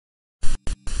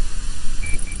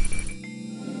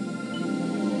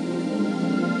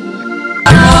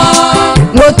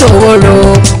tòwòrò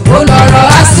ó lọ́rọ̀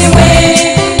àsínwé.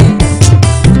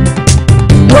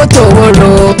 Ó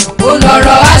tòwòrò ó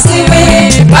lọ́rọ̀ àsínwé.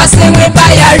 Básínwé bá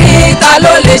yarí ta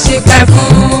ló lè ṣìpẹ̀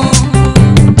fún.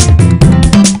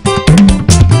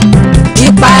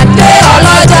 Ìpàdé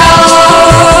ọlọ́jà o,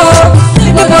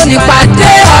 níbo ni ìpàdé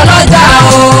ọlọ́jà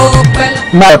o.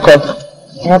 Máa kọ́.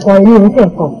 Ẹ̀kọ́ yìí ń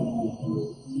tẹ̀kọ̀.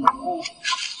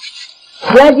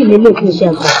 Búrẹ́dì lélẹ̀ kì í ṣe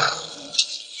ẹ̀kọ́.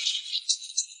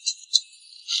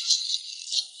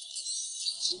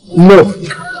 No.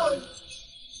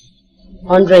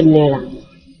 100 naira.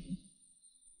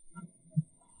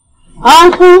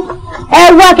 Uncle, ẹ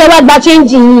wá kẹwàá gba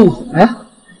change yìí.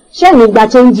 Ṣé mi gba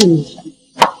change yìí?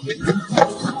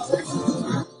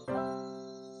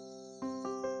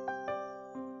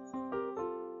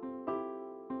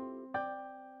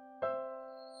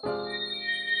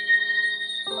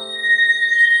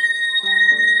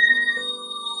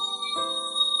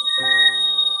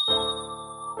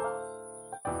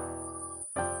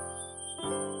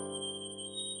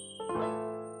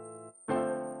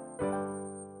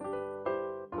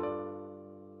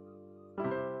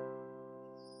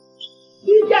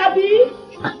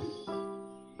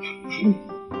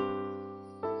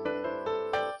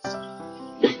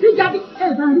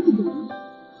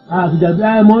 Àfìjàbí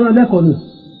àìmọ́ ọ̀rọ̀ lẹ́kọ̀ọ́ ni.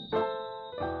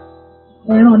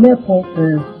 Ẹran lẹ́kọ̀ọ́.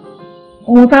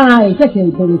 Ohun tára ẹ̀ kẹ̀kẹ́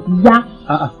ìbẹ̀rẹ̀ ti yá.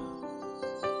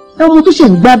 Ọmọ tó ṣe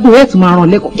ń gbádùn ẹ̀ tí máa ràn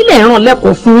lẹ́kọ̀ọ́. Kí lè ràn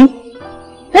lẹ́kọ̀ọ́ fún?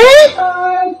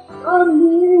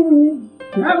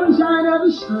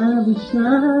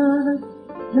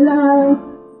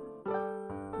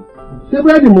 Ṣé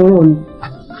búrẹ́dì mo rán ni?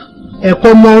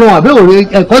 Ẹ̀kọ́ mọ rán àbẹ́ òre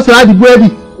ẹ̀kọ́ sí láti búrẹ́dì.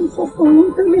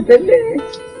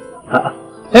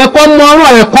 Ẹ̀kọ́ mọ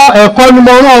rán ẹ̀kọ́ ni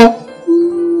mo rán.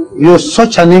 You're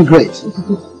such an ingrate.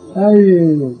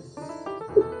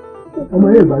 Ọmọ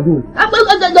yẹn gbádùn.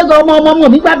 Ọmọ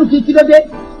mi gbádùn kí ló dé?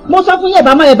 Mo sọ fún yẹn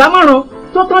ẹ̀bá márùn-ún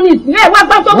tó tán ní ìsìn. Ẹ wá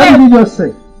gbá tó bẹ́ẹ̀. What did you just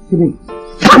say?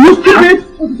 Are you stupid?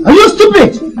 Are you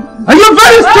stupid? Are you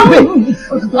very stupid?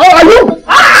 Oh, are you?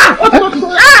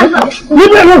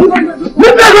 Leave me alone!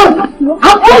 Leave me alone!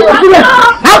 I'll kill you today!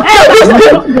 I'll kill this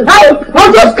kid!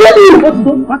 I'll just kill you!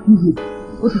 What is it?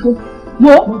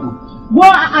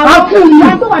 I'll kill you!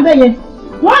 Wọ́n tó wà bẹ́ẹ̀ yẹn.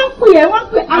 Wọ́n ń pè é.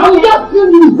 I'll just kill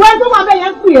you! Wọ́n tó wà bẹ́ẹ̀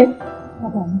yẹn ń pè é.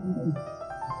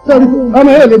 Ọmọ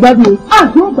yóò lè gbádùn o.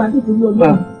 Yóò gbádùn torí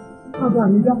Ọlọ́run.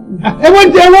 Ẹ̀wọ̀n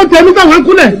tẹ ẹni táwọn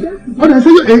kúnlẹ̀. Ọ̀dà ṣé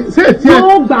ètí ẹ̀.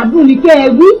 Yóò gbádùn ní kẹ́ ẹ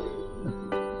wí.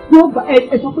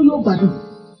 Ẹ sọ pé yóò gbádùn.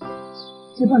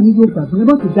 Ṣé bá mi yóò gbádùn? Ẹ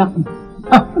má ti dákun.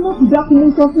 Ẹ má ti dákun ní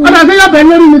sọ fún mi. Ọ̀dà ṣé yóò bẹ̀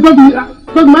lórí mi tó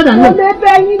fi má dà náà. Ọ̀lẹ́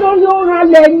bẹ́ yín lórí ó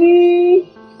halẹ̀ ní.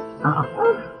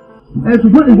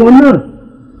 Ṣùgbọ́n ìwọ náà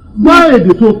gbọ́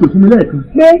èdè tó pè fún mi lẹ́ẹ̀kan.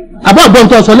 Àbá ọ̀gbọ́n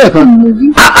tó sọ lẹ́ẹ̀kan.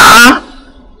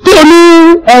 Tí o ní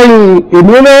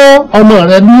èmi rán ọmọ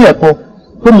rẹ ní ẹ̀kọ́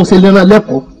tó mo ṣe lè rán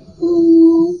lẹ́kọ̀ọ́.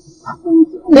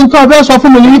 Nǹkan ọ̀fẹ́ sọ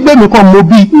fún mi ní wípé mi kàn mo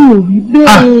bí.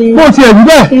 Bó ti ẹ̀rí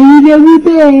bẹ́ẹ̀. Ẹ̀yin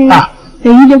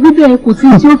lè wí bẹ́ẹ̀ kò sí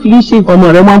tí ó fi ń ṣe. Ọmọ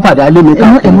rẹ máa ń padà lé mi ká.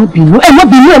 Ẹ má bínú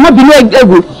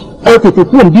ẹ̀wò. Ẹ tètè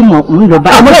kúrò bí mo ń lọ bá.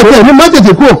 Àmọ́ ẹ̀kọ́ ẹ̀mí má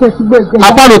tètè kúrò.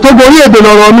 Àparò tó gorí èdè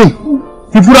lọ́rọ̀ mi.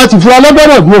 Tìfura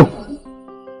lọ́bẹ̀rẹ̀ gbò.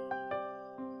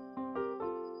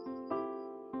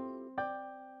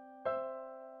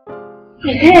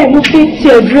 Mo fi ti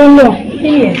ẹ̀dúró náà.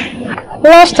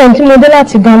 Last time tí mo dé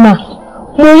láti Ghana,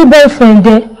 mo rí boyfriend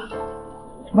ẹ.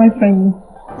 Boyfriend mi?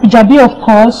 Fìjàbí of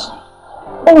course.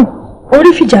 Oh,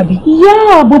 orí Fìjàbí?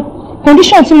 Yeah, but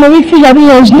condition tí mo rí Fìjàbí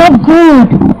yẹn is not good.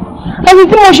 Ẹni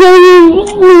tí mo ṣe rí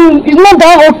is not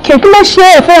that okay. Kí ló ṣe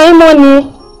ẹ̀ fún ẹ̀yin mọ́ ni?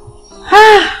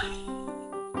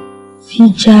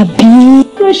 Fìjàbí.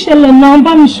 Kí ló ṣẹlẹ̀ náà?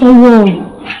 Bá mi sọ̀rọ̀.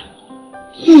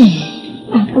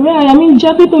 Ọ̀rẹ́ ara mi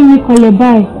jẹ́ pípé mi kọlẹ̀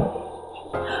báyìí.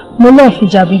 Mo love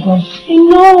Fìjàbí gan. I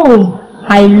know.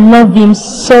 I love him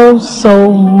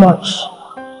so much.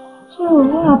 So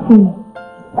what happened?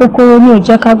 Kòkòrò mi ò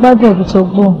jẹ́ ká gbádùn ẹ̀bí tó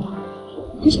gbọ́.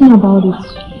 Teach me about it.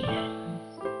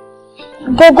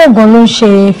 Gógógàn ló ń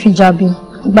ṣe Fìjàbí.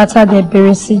 Ìgbà tá a dẹ̀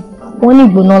bẹ̀rẹ̀ sí, wọ́n ní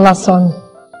ìgbóná lásán ni.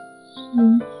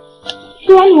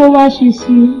 Kí wọ́n ní wọ́n wá ṣe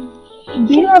sí?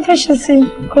 Kí wọ́n fẹ́ ṣe sí?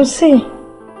 Kò sí.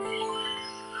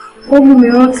 Ó mú mi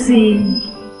rántí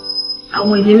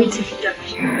àwọn ìlérí tí Fìjàbí.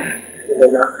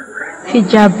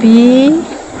 Fìjàbí.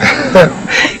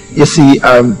 You see,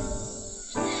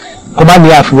 kò má ní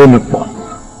àfiwé mi pọ̀.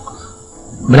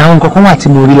 Bọ̀dá àwọn nǹkan kan wà tí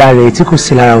mo rí lára ẹ̀ tí kò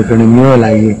sí lára obìnrin mìíràn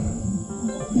láyé.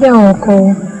 Bí àwọn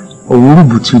kan. Òwúrú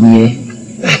bùtù ni ẹ.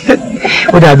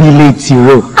 Ó dàbí ilé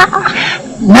ìtìró.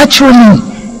 Naturally,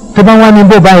 tó bá wá ní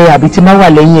bó báyìí àbí tí máa wà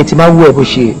lẹ́yìn ẹ̀ tí máa wú ẹ̀ bó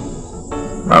ṣe.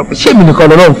 Ṣé èmi nìkan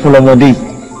lọ́rọ̀ fún lọ́mọdé yìí?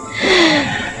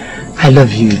 I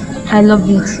love you. I love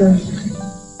you too.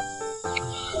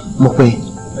 Mope,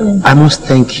 I must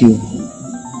thank you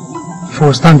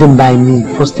for standing by me,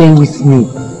 for staying with me.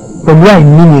 From where I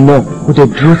mean enough, with a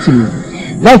dúró tì mí.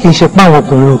 Like in ṣe pa àwọn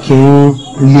ọkùnrin òkè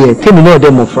ilé ẹ̀, tèmi náà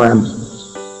dẹ̀ mọ̀ fúnra mi.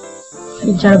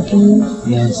 Ijabi.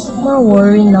 Yes. Don't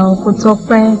worry now, kò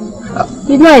tọ́pẹ́.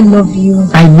 You know I love you.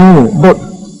 I know, but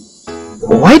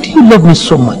why do you love me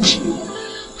so much?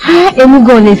 Èmi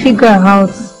gan lè figure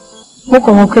out. Mo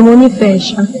kàn mọ̀ pé mo nífẹ̀ẹ́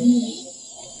ṣá.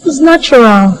 It's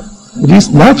natural. It is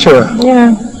natural.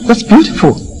 Yeah. That's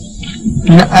beautiful.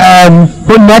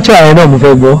 But natural, I know,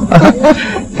 Mufebo.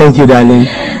 Thank you, darling.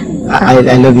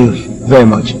 I love you very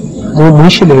much. Mo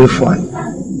ṣèlérí fún ẹ.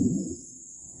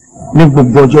 Ní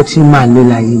gbogbo ọjọ́ tí màá lé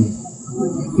láyé mi,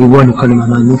 ìwọ nìkan ni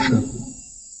màmá nífẹ̀ẹ́.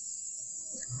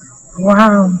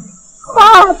 Wow.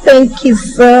 Oh, thank you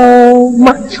so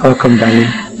much. Welcome, darling.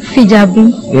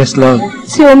 Fijabi. Yes, love.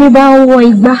 Tí omi bá ń wọ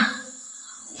igbá,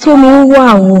 tí omi ń wọ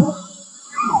àwọ̀,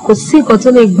 kò sí nǹkan tó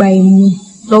lè gba èmi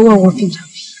lọ́wọ́ wọ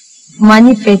Fijabi. Màá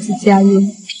nífẹ̀ẹ́ títí ayé.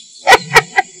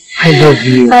 I love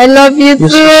you. I love you too.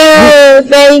 So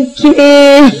thank you.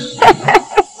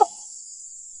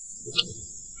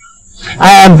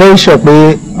 I am very sure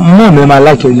pé mom mi máa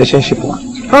like your relationship one.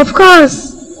 Of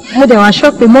course. Mo dẹ̀ wá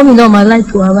sure pé mommy náà máa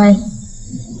like wa báyìí.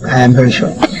 I am very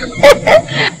sure.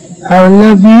 I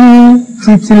love you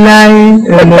títí láé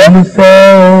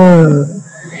olólùfẹ́.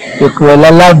 Ìkùrọ̀lá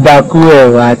lágbàkú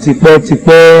ẹ̀wà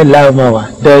tipẹ́tipẹ́ láwọn wà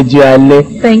dọ́jú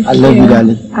alẹ́. Thank you. I love you,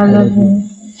 darling. I love you.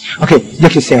 Okay, jẹ́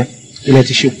kí n ṣe ilẹ̀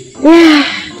ti ṣú.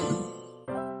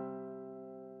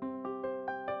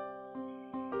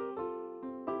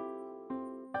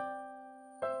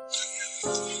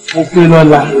 Mo pé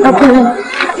lọ́la.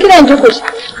 Kí lẹ́yìn jókòó ṣe?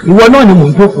 Ìwọ náà ni mò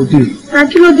ń jókòó dé.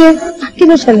 Kí ló dé? Kí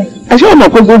ló ṣẹlẹ̀? Ẹ ṣé ọmọ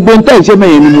pé gbogbo ń tẹ́ ìṣe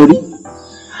mẹ́yẹn ni mo rí.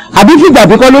 Àbí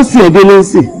Fìjàbí kọ́ ló sì ẹ̀ dé ló ń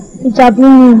sè. Ìjàbí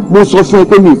ni. Mo sọ fún ẹ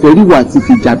pé mi ìfẹ́ ríwà àti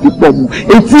Fìjàbí pọ̀ mu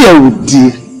etí ẹ̀ ò di.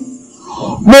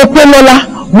 Mo pé lọ́la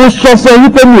mo sọ fún ẹ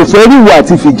wípé mi ò fẹ́ ríwà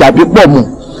àti Fìjàbí pọ̀ mu.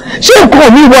 Ṣé nǹkan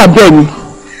mi wà bẹ́ẹ̀ ni?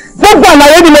 Gbogbo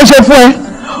àlàyé ni mo ṣe fún ẹ.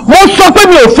 Mo sọ pé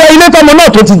mi ò fẹ́ ilé tọ́mọ náà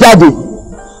tó ti jáde.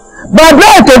 Bàbá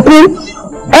ẹ̀ tó kú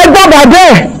ẹgbọ́n bàbá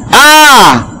ẹ̀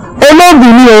olóòbí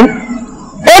ni o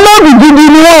olóòbí gidi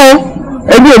ni wọ́n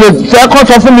o èmi ò lè fẹ́ kọ́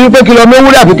sọ fún mi pé kí lọ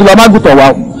mẹ́wúrẹ́ àbí kí lọ mágùtọ̀ wa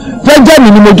o jẹ́jẹ́ mi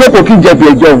ni mo jókòó kí n jẹ̀bi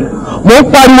ẹ̀jẹ̀ o mò ń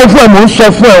pariwo fún ẹ mò ń sọ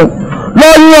fún ẹ o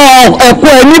lọ́yàn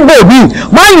ẹ̀kọ́ ẹ níbòmí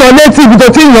má yàn létí ibi tó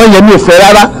ti yàn yẹn mi ò fẹ́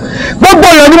rárá gbogbo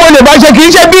èèyàn ni mo lè bá ṣe kì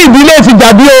í ṣe bí ìdílé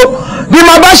Fìjàbí o bí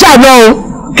mo bá ṣàná o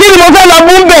kí ni mo fẹ́ lọ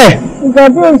mú bẹ̀.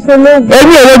 Ìjàbí ìṣẹ̀lẹ̀.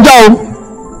 èmi ò lè jọ o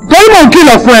torí mò ń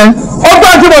kìlọ̀ fún ẹ ó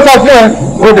gbọ́ tí mo sọ fún ẹ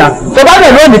ó dà tó bá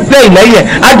dẹ̀ lónìí pé ìlẹ́yìn ẹ̀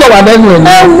á jọ wà lẹ́nu ẹ̀ ní.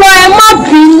 Ẹ̀wọ̀ ẹ má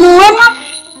bínú ẹ má.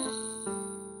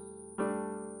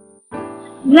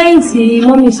 Lẹ́yìn tí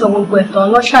mọ́mí sọ gbogbo ẹ̀tàn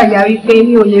ló ṣàyàrí pé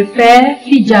mi ò lè fẹ́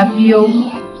Fìjàbí o.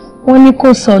 Wọ́n ní kò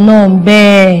sọ náà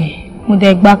bẹ́ẹ̀ mo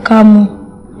dẹ̀ gba kámú.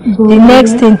 The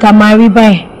next thing tá máa rí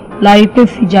báyìí la rí pé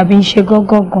Fìjàbí ń ṣe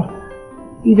gọ́gọ́gọ́.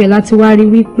 Ibẹ̀ láti wá rí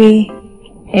wípé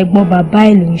ẹ̀gbọ́n bàbá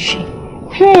ẹ̀ ló ń ṣe.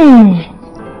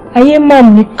 Ayé mà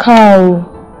mí ká o.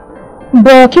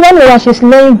 Bọ̀ kí wọ́n lè wá ṣe sí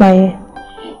lẹ́yìn ìgbà yẹn?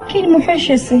 Kí ni mo fẹ́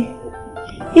ṣe sí?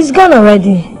 It's gone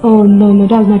already. Oh no,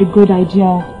 that's not a good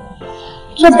idea.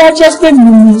 Just pay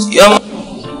me.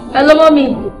 Hello,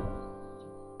 mommy.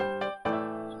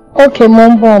 Okay, mo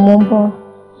ń bọ̀.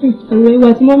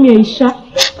 Ìwé àti mommy ẹ̀ ṣá.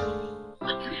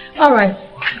 All right.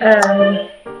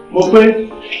 Mo pé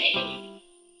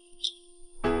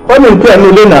ó ní ìpín ẹ̀mí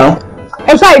ilé náà.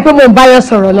 Ẹ ṣáà rí pé mo ń bá yẹn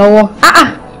sọ̀rọ̀ lọ́wọ́.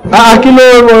 Kí ló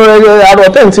àrò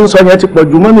ọ̀tẹ̀ tí ń sọ yẹn ti pọ̀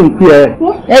jù mọ́ ní ìpín ẹ̀.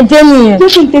 Ẹ jẹ́ nìyẹn.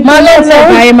 Máa lọ sí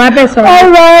ọ̀gá ẹ̀ máa bẹ̀ sọ̀rọ̀. All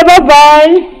right, bye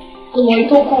bye. Ìwọ̀n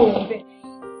tó kọ̀ wọ́n bẹ̀.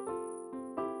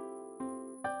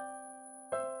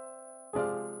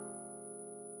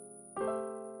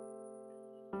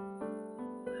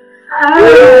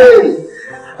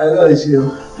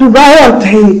 Dubai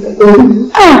ọ̀tẹ̀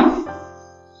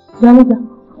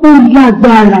ó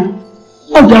lágbára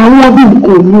ọjà àwọn ọdún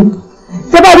kò ní.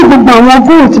 Tẹ́ bá rí gbogbo àwọn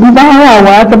góòlù tí mo bá rà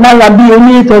wá tẹ́ bá ra bí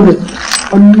oní ìtọ́jú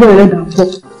ọdún rẹ̀ dàpọ̀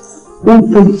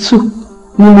 1.2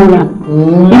 ní mo rà.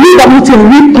 Ìlú ìgbà mo ti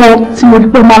rí kan tí mo rí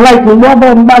pé máa láìpẹ́ wọ́n bá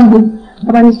ń bá gbé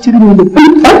bá ní 3 million.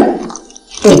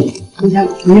 Ìyá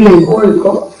ìpínlẹ̀ ìwọ̀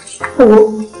ìkọ́.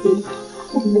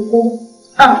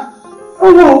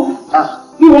 Owó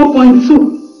bí 1.2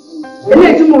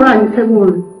 eléyìí tí mo rà ní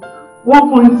February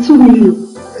 1.2 million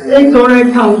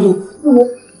 800,000.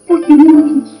 Ó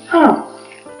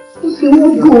ti mú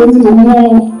dùn ó ní ọmọ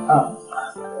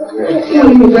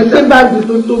ìgbésẹ̀ báàgì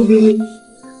tó tóbi ní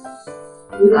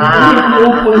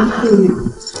 1.2 million.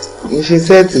 Ìṣe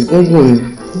sẹ́ẹ̀tì gúngùn ni.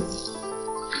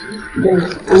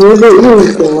 Àwọn ilé ìwé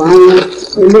ìtẹ̀wá wọn.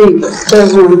 eléyìí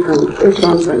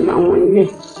 7,800 àwọn ilé.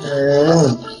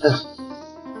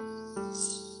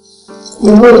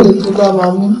 Owó èsì bá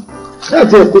máa mú.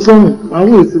 Láti ẹ̀kú sọ́nù,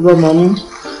 àwọn èsì bá máa mú.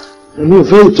 Èmi ò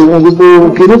fẹ́ ètò wọn gbogbo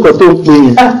kiri kan tó ń pè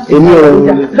yẹn. Èmi ọ̀rọ̀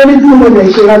mi. Lórí tí mo lè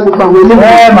ṣe láti pa àwọn ilé.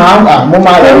 Mo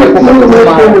máa rẹ̀ ẹ́ kó máa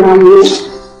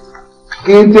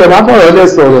kí n tiẹ̀ máa fọ̀rọ̀ lẹ̀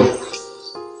sọ̀rọ̀.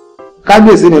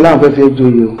 Kábíyèsí ni láwọn fẹ́ fi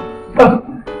joyè o.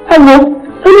 Ẹ wo,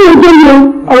 ẹni ìjọyè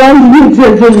ọ̀rọ̀ ìlú ìdí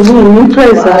ẹ̀jẹ̀ ìlú ìní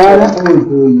tẹ̀sí rárá.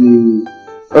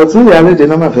 Ọ̀tún ìyá méje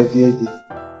náà máa fẹ́ fi ẹ́ jẹ.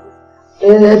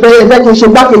 Ẹ̀fẹ́ kì í ṣe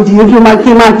gbákejì yìí kí n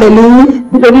máa tẹ̀lé yín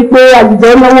nítorí pé àjùjẹ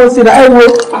náwó síra. Ẹ wo,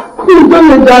 kí n tó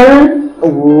lè darí.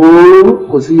 Owó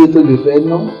kò sí iye tó lè fẹ́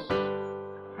ná.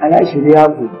 Aláìṣeré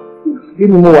ààbò. Kí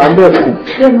ni mo wà ń bẹ̀ kù?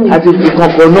 A ti fi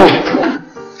kankan náà.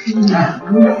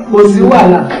 Kò sí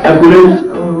wàhálà. Ẹ̀kúrẹ́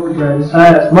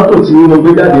mọ́tò tí mo gbé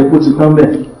jáde epo ti tán bẹ̀.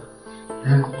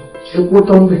 Epo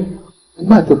tán bẹ̀.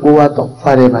 Nígbà tí kó wá tán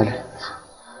fárẹ́ balẹ̀.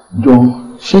 Jọ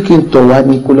ṣé kí n tọ̀ wá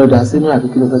ní kó lọ́dà sínú àbí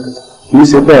kí ló fẹ́ kẹta? Kì í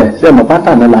ṣe bẹ́ẹ̀ ṣé ẹ̀mọ́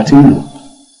pátánà láti lò.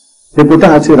 Epo tá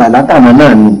a ti rà látàná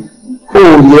náà ni. O ò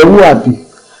yẹ̀wò àbí?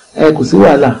 Ẹ kò sí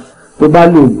wàhálà tó bá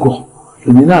lò gọ̀.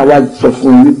 Èmi náà wá sọ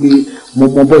fún yín wípé mo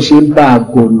mọ bó ṣe ń bá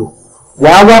àgọ̀ lò.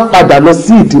 Wàá wá padà lọ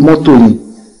sí ìdí mọ́tò yẹn.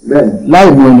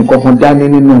 Láì mú ẹnì kankan dání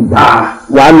nínú ìgbà.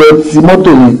 Wàá lọ ti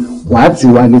mọ́tò yẹn, wàá ti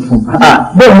wálé fún mi.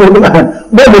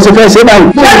 Bẹ́ẹ̀ mo ṣe fẹ́ ṣe báyìí.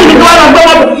 Ṣé kìí kí wọ́n lọ gbọ́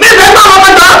mọ́tò? Mi ìfẹ́ gbọ́ ọmọ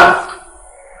mọ́tò!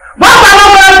 Wọ́n pa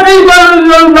ọmọ rẹ̀ tí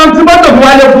lọ ti mọ́tò fún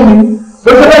wálé fún mi.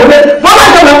 Bẹ́ẹ̀ wọ́n bá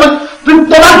jẹ́ ọmọ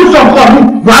tó bá tún sọ nǹkan mi,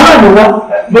 wàhálà ló wọ́.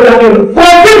 Kò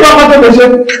sí ìgbọ́kọ̀ tó lè ṣe.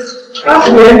 Láti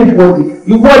rẹ̀ ní ìbọ̀dì,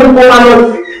 ìwọ ni kó wá lọ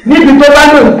sí. Níbi tó bá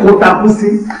lè kó takú sí.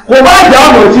 Kò bá jẹ́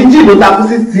ọ̀nà jíjì ló takú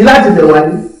sí tí láti bẹ̀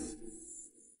wálé.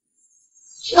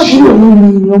 Àbúrò mi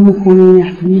ni ọmọkùnrin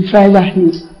àti ní tíráìbà ni.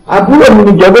 Àbúrò mi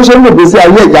ni jọ̀gbọ́n ṣe ń lò gbèsè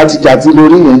ayé ẹ̀já ti jà ti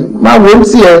lórí yẹn. Má wo ń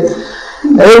tiẹ̀.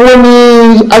 Èwo ni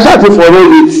aṣáàtìfọ̀rọ̀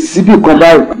rè síbì kan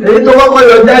báyìí. Èyí tó kọ́kọ́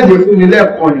yọ jáde fún mi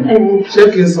lẹ́ẹ̀kan ni. Ṣé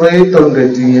kí n san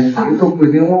 800 yẹn? Èyí tó pè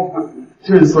ní wọ́n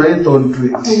ṣé n san 800.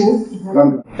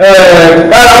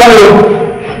 Kára wọ́n yóò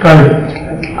kàrí.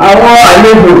 Àwọn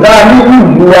àlejò tá a ní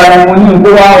ìlú wa ni mo ní kó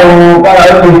wá ọrùn kára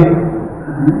lóde.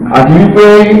 Àti wípé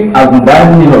àgùnbá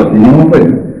ní ọ̀sẹ̀ ní mú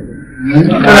pẹ̀lú.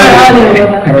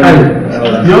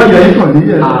 Yóò yẹ ikọ̀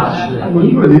níyẹ̀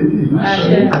oníkọ̀ létí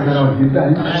àgbàrá òjì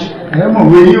dáyé. Ẹ mọ̀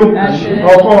wé yíò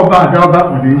ọkọ̀ ọba àdá ọba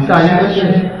kò lè ṣáyé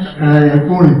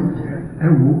ẹ̀kún rẹ̀ ẹ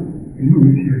wò inú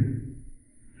mi ti rẹ̀.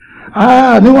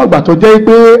 Níwọ̀n ìgbà tó jẹ́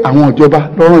pé àwọn ìjọba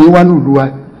lọ́rọ̀ yín wá ní ìlú wa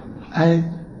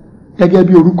gẹ́gẹ́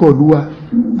bí orúkọ ìlú wa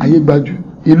ayé gbajú.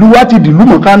 Ìlú wa ti dìlú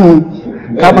mọ̀kánú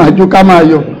ká máa jó ká máa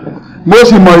yọ. Mo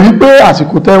sì mọ̀ rí pé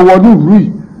àsìkò tẹ́ wọnú ìlú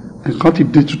yìí nǹkan ti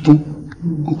dé tuntun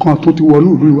nǹkan tó ti wọnú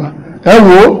ìlú wa. Ẹ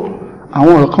wo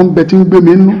àwọn ọ̀rọ̀ kan bẹ tí ń gbé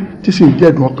mi nínú tí sì ń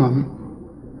jẹ́dùn ọkàn mi.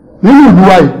 Nínú ìlú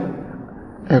wa yìí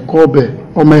ẹ̀kọ́ ọbẹ̀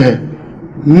ọmọ ẹ̀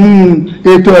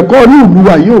ètò ẹ̀kọ́ ní ìlú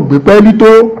wa yóò gbé pẹ́ẹ́lí tó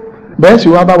bẹ́ẹ̀ sì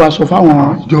wá bá wa sọ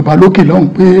fáwọn ìjọba lókè lọ́hùn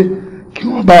pé kí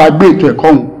wọ́n bá wa gbé ètò ẹ̀kọ́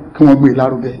ọ̀hún kí wọ́n gbé e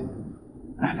lárugẹ.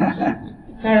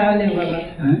 Kára ọlẹ́ bàbá.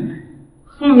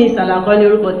 Fún mi ìsàlàkọ́ ní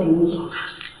orúkọ tèmi.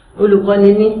 Olùkọ́ni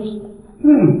ní.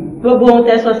 Gbogbo ohun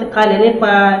tẹ́ sọ kalẹ̀ nípa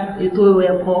ètò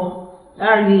ẹ̀kọ́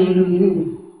láàrin ìlú yìí.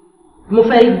 Mo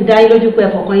fẹ́ dá yín lójú pé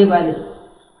ẹ̀fọ̀kan yín balẹ̀.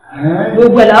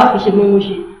 Gbogbo ẹ̀ làwọn fi ṣe mú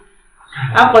ṣe.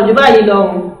 Akọ̀jù báyìí lọ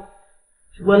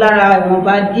ṣùgbọ́n lára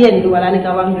ìwọ̀nba díẹ̀ nínú wa láníkà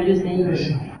wá ń lójú sẹ́yìn.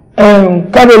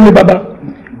 Káre ni bàbá.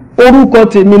 Orúkọ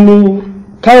tèmi ni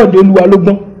Káyọ̀dé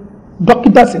Olúwalógbọ́n.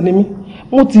 Dókítà sì ni mí.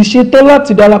 Mo ti ṣetán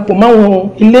láti darapọ̀ máwọn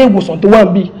ilé ìwòsàn tó wà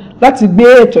níbí láti gbé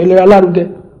ètò ìlera lárugẹ.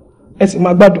 Ẹ sì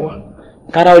máa gbádùn wa.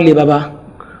 Kára olè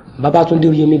bàbá Túndé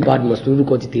Oyèmí Badmus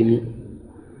lórúkọ ti tèmi.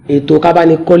 Ètò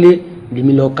kábánikọ́lé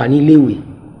lèmi lọ kà ní iléèwé.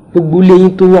 Gbogbo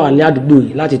léyìn tó wà ní àdúgbò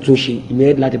yìí láti tún ṣe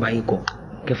ìmẹ́rẹ́ láti bá yín kọ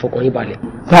kẹfọkàn yín balẹ̀.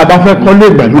 Tá a bá fẹ́ kọ́lé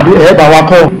ìgbàlódé ẹ bá wa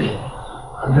kọ́.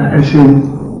 Ẹ ṣeun.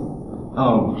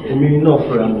 Èmi náà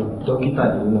fúnra mi dókítà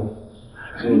lèmi náà.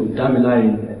 Dámiláre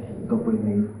ìtọ́pọ̀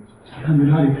ìmọ̀.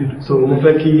 So mo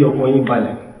fẹ́ kí ọkàn yín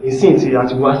balẹ̀. Ìsìn tí a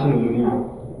ti wá sínú ìlú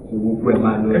gbogbo ẹ̀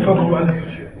máa lọ. Ẹ fọ́kàn balẹ̀.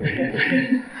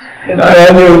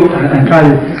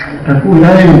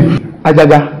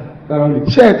 Àjàgà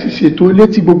ṣé ẹ ti ṣètò ilé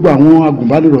tí gbogbo àwọn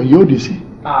agùnbánirọ̀ yóò dé sí?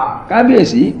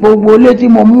 Kábíyèsí gbogbo ilé tí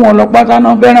mo mú wọn lọ pátá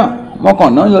náà fẹ́ràn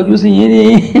mọ́kànnà yọjú sí yín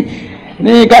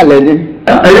ní ìkàlẹ̀ ni.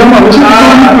 Ẹ̀yọ́ mọ̀ ní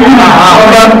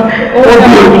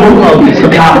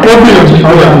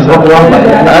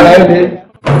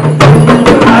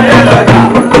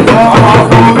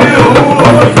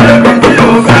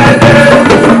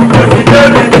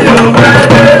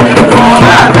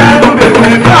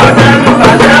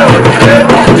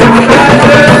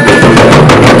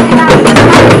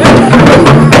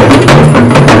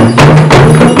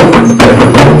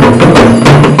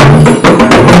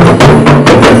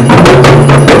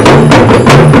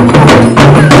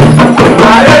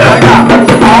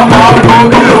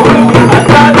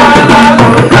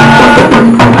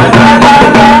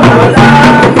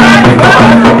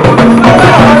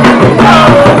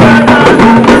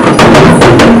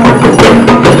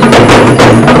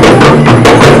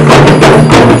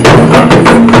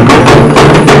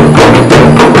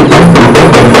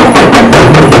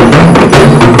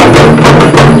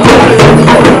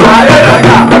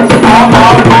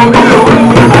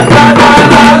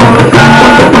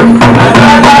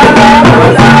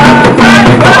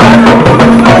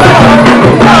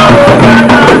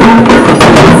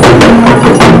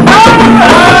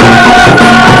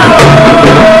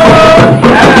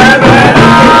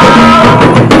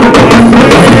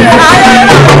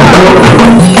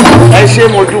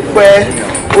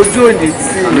ojú òní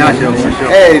tí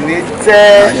ẹ ní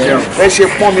tẹ́ ẹ ṣe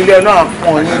pọ́n mi lẹ́nu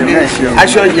àpọ̀n yín ní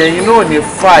aṣọ yẹ̀yìn náà ní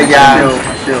fàyà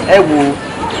ẹ wo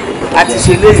a ti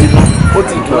ṣe léyìí náà ó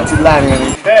ti dùn ó ti láàrin.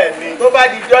 bẹ́ẹ̀ni tó bá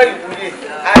di jọ́ ìwúyè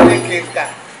á ní kéka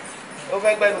ó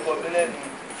fẹ́ gbẹ́nu bọ̀ mí lẹ́nu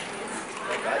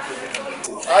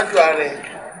ájú ààrẹ.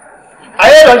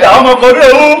 ayé ìrọ̀jà ọmọ kan ní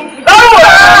òun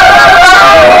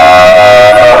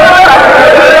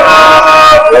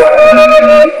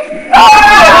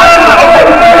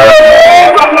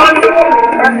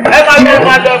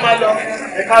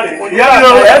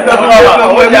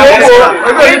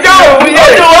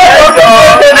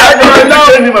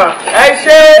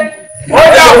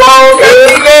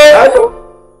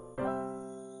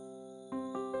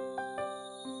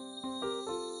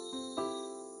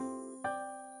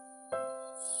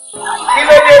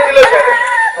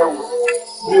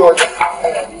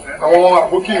àwọn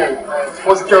àbókì yẹn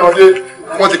wọ́n ti kẹ́ran dé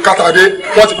wọ́n ti kàtà dé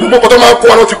wọ́n ti gbogbo tó máa ń kó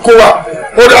wa ló ti kó wa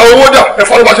ó dá owó dà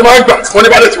ẹ̀fọ́ ló bá ṣe máa ń gbà wọ́n ní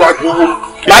bá lè ti wá gbowó.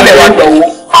 lálẹ́ wá gbà owó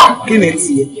kí ni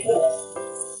tiẹ̀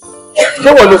ṣé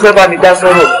wọ́n ló fẹ́ bá mi dá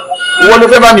sọ́rọ̀ ìwọ ló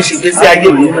fẹ́ bá mi ṣègbè sí ayé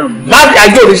mi má fi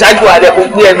ayé òní ṣáájú ààrẹ kó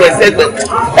gbé ẹnu ẹsẹ̀ gbẹ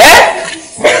ẹ́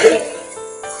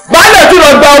báyọ̀ tí lọ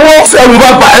gba owó. sẹ́wọ̀n bá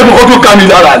bá ẹ̀bùn kó tó ká mi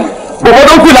lára ni bọ̀bọ̀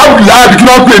tó kù láàbù láàbì kí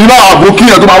wọ́n pè ní náà àbókí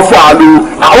yẹn tó máa fọ́ àlò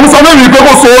àwọn sọ mẹ́rin pé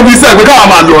kó so omi sẹ́ẹ̀ pé káwọn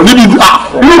máa lọ níbi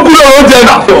inú kúlẹ̀ oúnjẹ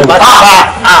náà.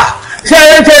 ṣe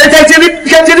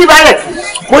ti rí báyẹ̀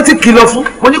mo ti kìlọ̀ fún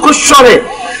mo ní kó ṣọ́rẹ̀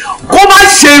kó má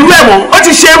ṣe irú ẹ̀ mọ́ ó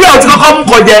ti ṣe irú ẹ̀ ó ti kọ́kọ́ mú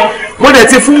kọjẹ mo dẹ̀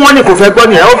ti fún wọn ní kò fẹ́ gbọ́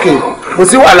nìyẹn òkè kò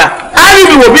sí wàhálà á rí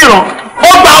mi wò bí ràn ó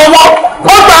gba owó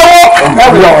ó gba owó.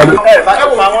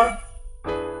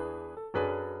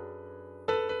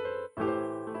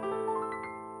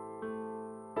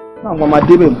 àwọn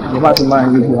ọmọdé bẹ̀ bàbá tó máa ń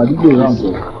gbé àdúgbò náà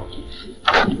bọ̀.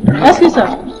 Ẹ́sìkìsà,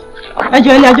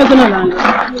 ẹjọ́ ilé ẹjọ́ gbọ́nà là ń lọ.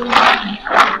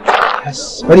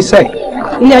 What do you say?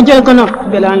 Ilé ẹjọ́ gbọ́nà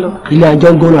ibẹ̀ là ń lọ. Ilé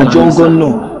ẹjọ́ gbọ́nà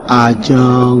àjọngọ́lọ́.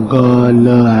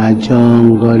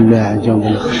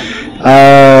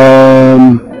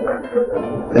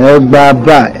 Ẹ gba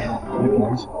báyìí,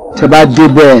 tẹ bá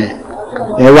débẹ̀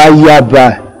ẹ wá yá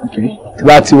báyìí, tẹ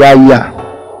bá ti wá yá,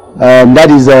 that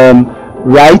is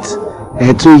right.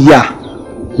 To ya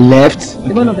left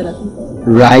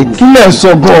right kí lẹ sọ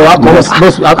gan ọ akọ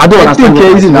I think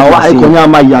easy now I kò ní a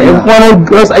máa yà yà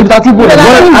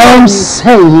I'm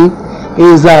saying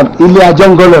is ilé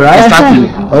ajongolo right exactly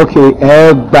okay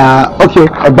ẹ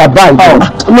gba báyìí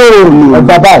no ẹ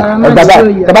gba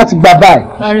báyìí tàbá ti gba báyìí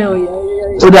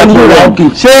ó dà kí ó okay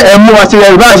ṣé ẹ mú wa sí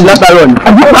ẹ bá àti látàrọ ni.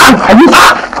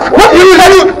 wọ́n ti rí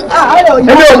lẹ́yìn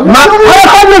ẹ̀mí ò máa ọ̀rọ̀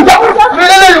kan ní ìgbà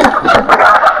lẹ́lẹ́yìn.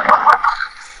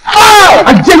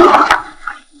 Ajé!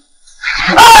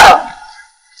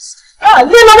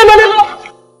 Lílọ!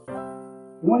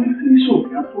 Wọ́n ní kí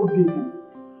sòfin àtọ́jú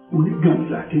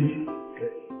onígbàǹdà kejì.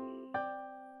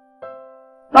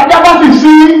 Tájá bá sì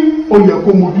sí oyè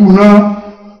kò mojú náà.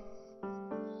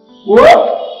 Wo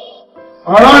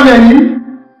ọ̀rọ̀ rẹ̀ yìí,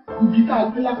 ìjì tá a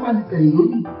gbé lápá ní tẹ̀yìn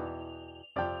lójú.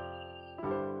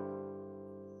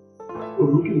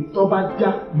 Òrókè tó bá já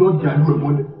lọ́jà lú ẹ̀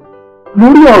mọ́lẹ̀.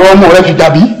 Lórí ọ̀rọ̀ ọmọ rẹ̀ fi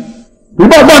dàbí.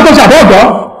 Ìgbà ọgbọ́n tó ṣàbọ̀gbọ́.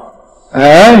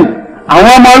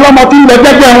 Àwọn ọmọ ọlọ́mọ tí ń lọ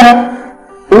jẹ́jẹ́ wọn,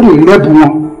 ó rè rẹ́bù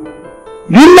wọn.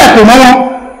 Lílẹ̀ kò mọ́ wọn,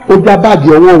 ó já báàgì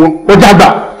ọwọ́ wọn, ó já gbà,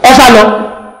 ó sá lọ.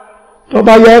 Tó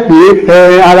bá yẹ pé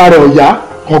ara rẹ̀ ọ̀yá,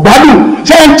 ọ̀gbádùn,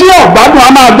 ṣé ń tí ọ̀gbádùn á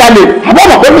máa jalè,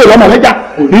 àbọ̀mọ̀ kó lè lọ́mọ lẹ́jà,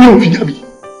 kò ní yóò fi jàbí.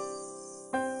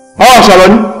 Ọ̀ sọ̀rọ̀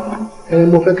ni.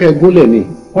 Mo fẹ́ kẹ́ ẹ gúnlẹ̀ ni.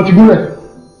 Wọ́n ti gúnlẹ̀.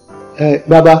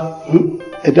 Bàbá,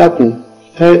 ẹ dákun.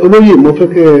 Olóyè mo fẹ́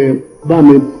kẹ́ ẹ bá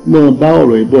mi máa bá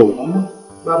ọ̀rọ̀ ẹ̀ bọ̀.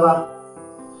 Bàbá.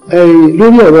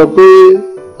 Lórí ọ̀rọ̀ pé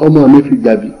ọmọ mi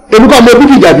fìjàbí. Èmi kọ́ mo bí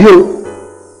fìjàbí o.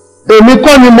 Èmi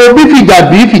kọ́ ni mo bí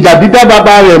fìjàbí dá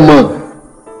bàbá rẹ̀ mọ̀.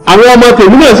 Àwọn ọmọ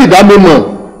tèmi náà sì dá mi mọ̀.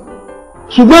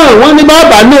 Ṣùgbọ́n wọ́n ní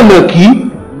bàbá náà nà kí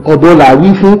ọ̀dọ̀ là wí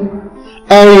fún.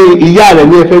 Ìyá rẹ̀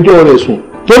ní ẹfẹjọ́ rẹ̀ sùn.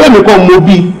 Torí èmi kọ́ mo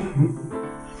bí.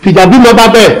 Fìjàbí lọ bá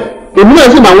bẹ́ẹ̀. Èmi náà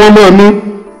sì mọ àwọn ọmọ mi.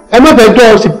 Ẹ má fẹ́ jọ́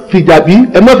fìjàbí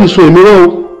ẹ má fi so èmi rán o.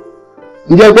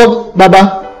 Ǹjẹ́ gbọ́ bàbá?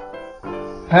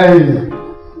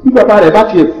 Bí bàbá rẹ̀ bá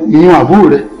tiẹ̀ kú ìyẹn àbúrò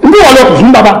rẹ̀, ní wọ́n lọ kù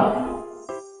fún bàbá.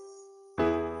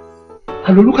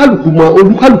 Olúkálùkù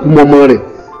mọ ọmọ rẹ̀,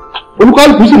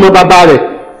 olúkálùkù sì mọ bàbá rẹ̀.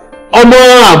 Ọmọ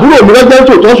àbúrò mi lọ́jọ́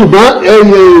tòótọ́ ṣùgbọ́n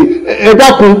ẹ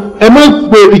dákun ẹ má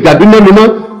pe fìjàbí mọ́ mi mọ́.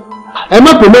 Ẹ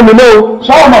má pè mọ́ mi mọ́ o.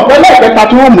 Sọ́wọ́n mọ̀ pé lẹ́ẹ̀kẹta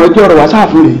tí wọ́n mọ̀ ẹjọ́ rẹ̀ wá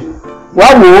sáàfin rẹ̀. Wá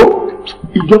wò ó,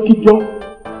 ìjọ́kíjọ́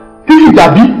tí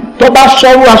fìjàbí tó bá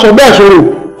sọ́rú aṣọ bẹ́ẹ̀ sọ̀rọ̀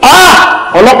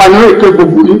ọlọ́pàá ní èké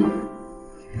gbogbo ní.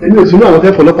 Èmi ò sí ní àwọn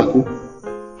fẹ́ fọlọ́pàá kó.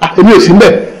 èmi ò sí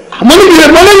mbẹ̀. àmọ́ níbi rẹ̀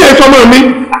mọ́ lẹ́yìn ẹ̀sọ́ ọmọ mi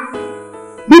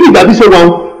bí ìgbà bí ṣe wọn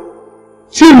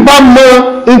tí n bá mọ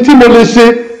ohun tí mo lè ṣe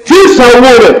tí ń san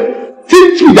owó rẹ̀ tí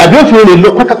Fìjàbí ò fi rìn lọ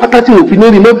pátápátá tí mo fi ní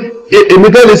rìn mọ́ èmi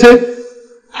fẹ́ lè ṣe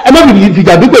ẹ má fi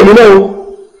Fìjàbí pẹ̀lú náà o.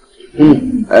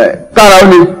 kára ó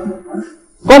le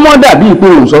kọ́mọ́dà bíi pé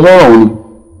òun sọ sọ́rọ̀ òun ni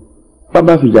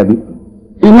bàbá Fìjàbí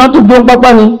iná tó gbó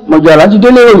pápá ni mọ̀jàlá ti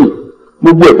délé ròyìn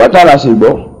gbogbo ẹ̀ pátá la sì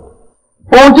gbọ́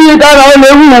ohun tí kára ó lè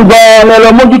wù gan-an lọ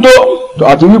mójútó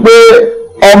àti wípé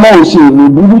ọmọ òsì ìlú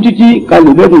burú títí ká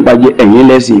lè fẹ́ ìbàjẹ́ ẹ̀yìn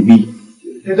lẹ́sìn bí.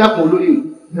 ẹ dákun olóyè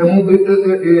ẹ mú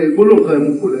gbólóhùn kan ẹ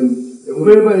mú kó lẹ́nu ẹ mú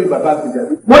bẹ́ẹ̀ bẹ́ẹ̀ bàbá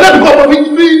Fìjàbí. mo lẹ́nu kọ́ ọmọ bí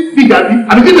Fìjàbí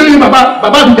àbí kí ni bàbá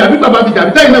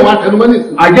Fìjàbí táyì náà wà tẹnu mọ́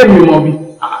nìsín. àjẹ́ mi mọ̀ bí.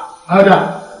 ọ̀dà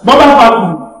bọ́bá fa kù.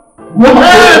 wọ́n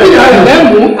máa ń bí ìyá rẹ̀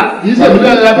lẹ́mú yìí ṣe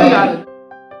ìdílé rẹ̀ bí ìyá rẹ̀.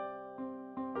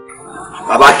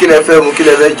 bàbá kí lẹ fẹ́ mu kí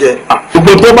lẹ fẹ́ jẹ.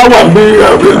 gbogbo tó bá wà ní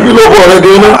kí ló kọ rẹ dé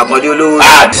iná. àmọ́dé olówó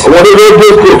ọmọdé ló dé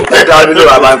kó. ẹ dá mi lọ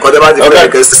bàbá nǹkan tẹ bá ti fẹ́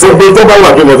kẹ́ sí. gbogbo tó bá wà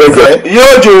kí mo fẹ́ jẹ.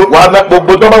 yóò jò. wà á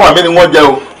gbogbo tó bá wà mí ni wọ́n jẹ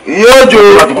o. yóò jò.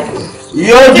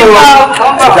 yóò jò.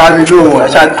 ẹ ṣáà mi lóhùn ẹ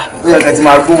ṣáà ó yẹ kẹ́ ti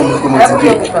máa gbóhùn mi pé mo ti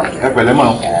dé. ẹ pẹ̀lẹ́ mọ́.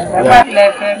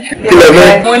 kí lẹ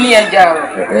fẹ́. mo ní ẹja o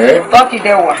tọ́kì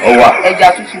dẹ̀ wà ẹja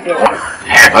tútù dẹ̀ wà.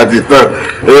 àti tán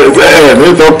ẹ ní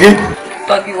tọ́kì.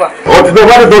 Tọ́kì wà. ọtí tó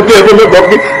bá ní tọ́kì ẹ fẹ́ mi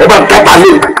tọ́kì ẹ bá ń kápá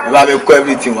lé. ẹ bá mi kọ́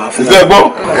everything wá fún mi. ṣe gbọ́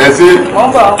ẹ sí.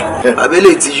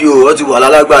 abẹ́lé ti yí o wọ́n ti wà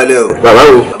lálágbàálẹ̀ o. bàbá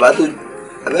o. bàbá tó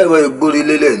abẹ́rẹ́ wọ́n yóò gbórí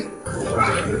lélẹ̀ ni.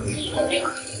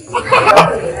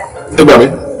 ẹ gbà mí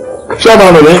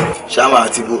ṣáàmà nù mí. ṣáàmà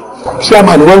àti bo.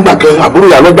 ṣáàmà ni wọ́n ń gbà kẹ́ àbúrò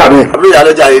ìyá lọ́gbà mi. àbúrò ìyá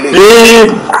lọ́jà ilé.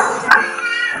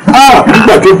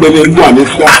 nígbà tó gbélé ń bọ̀ ní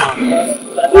fún.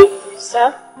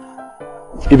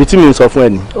 ibi tí mi ń sọ fún ẹ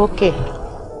ni. Okay.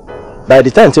 By the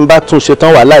time tí n bá tún ṣe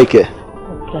tán wà láìkẹ́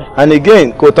and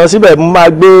again kò tán síbẹ̀ mo máa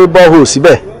gbé borehole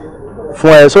síbẹ̀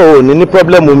fún ẹ so ò ní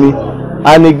problem omi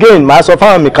and again màá sọ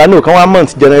fáwọn mechanic kan wá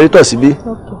mount generator síbí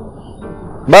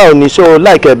báwo ni ṣó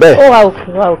láìkẹ́ bẹ́ẹ̀. ó wà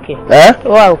òkè wà òkè. ẹ́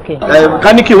ó wà òkè.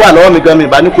 káníkì wà lọ́wọ́ mi gan mi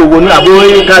ìbá ní kò wo ní àbó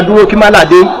ká dúró kí má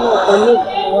làdé.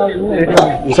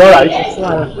 It's alright.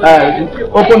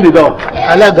 Open the door.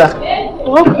 Alága.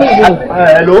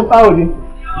 Hello, báwo ni?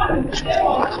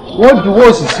 Wọ́n juwọ́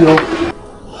òṣìṣẹ́ ọ.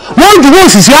 wọ́n juwọ́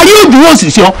òṣìṣẹ́ ayé juwọ́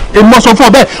òṣìṣẹ́ ọ èmi sọ fún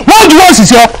ọ bẹ́ẹ̀ wọ́n juwọ́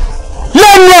òṣìṣẹ́ ọ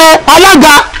lẹ́nu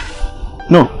alága.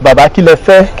 No, bàbá kí lẹ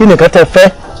fẹ́ kí nìkan tẹ fẹ́.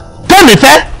 tẹ́mi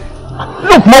fẹ́.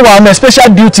 Look, mo wà on a special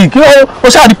duty kí o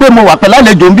ṣáàrí pé mo wà pẹ̀lú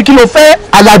àlejò ń bí kí ló fẹ́.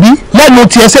 Alábí lẹ́nu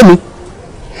ti ẹsẹ̀ mi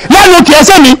lẹ́nu ti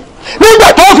ẹsẹ̀ mi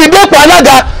nígbà tó fi dépò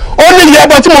alága ó ní iye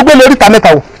ẹbọ tí mo gbé lórí ìta mẹ́ta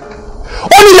o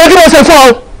ó ní iye kí mo ṣe fún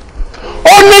ọ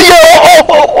ó ní iye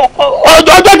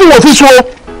ọjọ́ tí mo fi sun o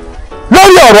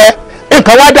lórí ọ̀rẹ́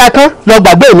nǹkan wá dáa tán lọ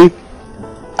gbàgbé mi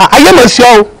ayé mọ̀ sí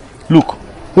ọ o. Look,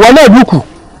 wọn náà lùkù.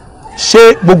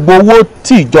 ṣé gbogbo owó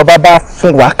tí ìjọba bá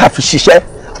fún wa ká fi ṣiṣẹ́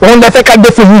òun lè fẹ́ ká gbé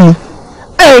fún yín ni.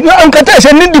 nǹkan tẹ̀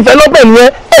ṣe ní development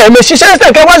yẹn lè ṣiṣẹ́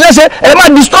ṣẹ̀kẹ́ wá ṣẹ̀ṣẹ̀ ẹ má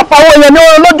disturb àwọn èèyàn ní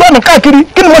lọ́jọ́ ọ̀nà káàkiri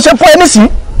kí ni mo ṣe fún ẹ nísìnyí.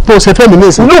 tó ṣe fẹ́ mi ní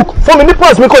ìsìn. Look, fún mi ní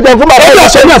plus mi kọjá fún bàbá mi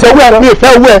ṣe ní ìfẹ́ wú ẹ mi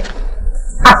ìfẹ́ wú ẹ.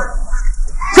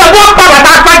 ṣàbọ̀ pàrọ̀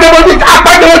àpàjẹ́wọ́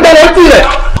jẹ́rẹ̀ ó rẹ̀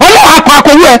ọlọ́wọ́ akọ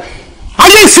akọ̀wé ẹ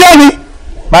ayé ìṣe ẹni.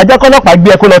 màá jẹ́ kọ́lọ́pàá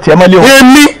gbé ẹ kó lọ tiẹ̀ mọ́lé o.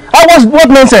 èmi. what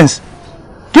nonsense.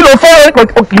 kí ló fẹ́.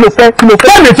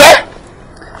 tẹ́mi fẹ́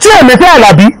tí èmi fẹ́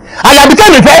Àlàbí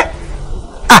tẹ́mi fẹ́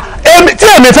tí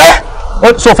èmi fẹ́.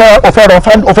 so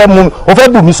o fẹ́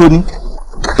bù mí so ni.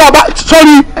 tọ́ba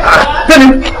sọ́rí tẹ́mi.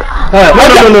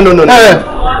 no.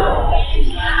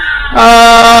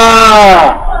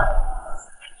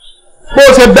 bó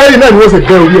o ṣe bẹ́rì náà ni wọ́n ṣe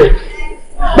bẹ́ orí ẹ̀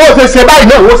bó o ṣe báyìí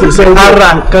náà wọ́n ṣe ṣe orí ẹ̀. ara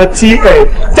nǹkan tí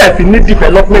tẹ̀ fi ní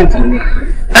development ni.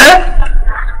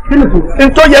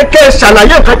 nítorí yẹ kẹ́ ẹ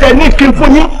ṣàlàyé nǹkan tẹ ní kí n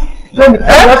fún yín.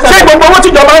 ṣé gbogbo owó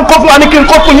tíjọba ń kó fún wa ní kí n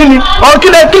kó fún yín ni ọ̀rọ̀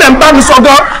kílẹ̀ ń bá mi sọ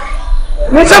gan.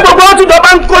 ṣé gbogbo owó tíjọba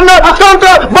ń kó náà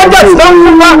tọ́ńtọ́ bọ́jẹ̀tì náà ń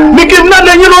fún wa ní kí n ná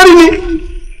lé yín lórí ni.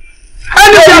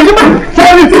 ẹni tí a ti bá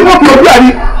sọ́ọ́ni tí wọ́n fi ojú àrí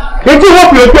etí wọ́n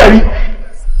fi ojú àrí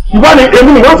ìwọ́n ni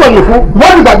èmi ni wọ́n sọ̀rọ̀ fún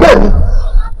wọ́n ní gbàgbọ́ mi.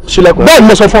 Ṣílẹ̀kùn. bẹ́ẹ̀ ni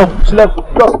mo sọ fún ọ. Ṣílẹ̀kùn.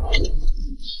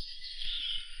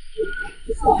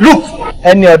 Look,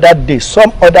 any other day,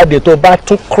 some other day tó bá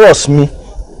tún cross mi,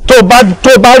 tó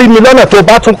bá rí mi lọ́nà tó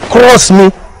bá tún cross mi,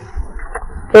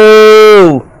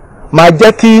 màá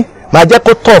jẹ́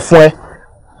kó tọ̀ fún ẹ.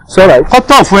 Sọ̀rọ̀ kó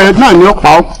tọ̀ fún ẹ náà ni ó pa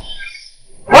ọ́.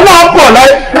 wọ́n náà pọ̀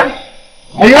láyé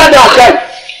ẹ̀yin á dé àṣà yìí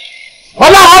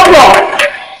wọ́n náà pọ̀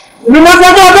ni mo sọ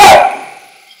fún ọ bẹ́ẹ̀.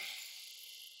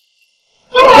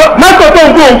 mẹ́tò tó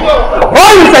ń dùn ó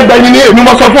rí sẹ̀gbẹ̀yìn ni èmi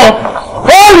mo sọ fún ọ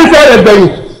ó rí sẹ̀gbẹ̀yìn.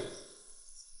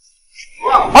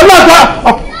 ọlọ́ọ̀ta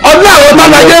àwọn ọmọ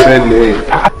láyé.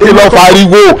 kí ló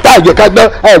fariwo táàjẹ ká gbọ́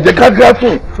ẹ̀jẹ̀ ká gíráfù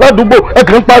ládùúgbò ẹ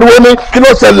kì í pariwo ní kí ló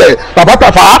ṣẹlẹ̀ bàbá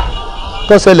tàfà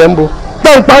tó ṣẹlẹ̀ ń bo. pé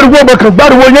kan pariwo ọmọ kan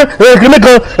gbáriwo yẹn èkìní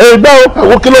kan gbá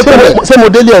owó kí ló tẹ̀lé. ṣé mo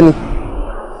délé ẹni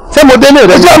ṣé mo délé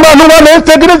rẹ. ṣé àmàlù wọn ní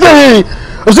tẹkíní sẹ́yìn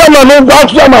ṣé àmàlù gbá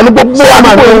ṣé àmàlù gbogbo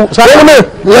àmàlù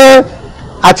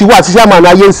àti wá àti sàmàlù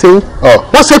ayé ń ṣe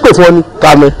wọ́n ṣépè fún ọ ni.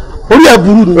 kàmi orí ẹ̀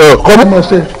burú ni. kọ́mọ́ mọ̀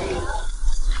ṣe.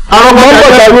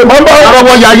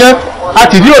 arọ́wọ́ yayẹ́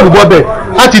àtìdí òdùbọ̀bẹ̀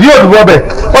àtìdí òdùbọ̀bẹ̀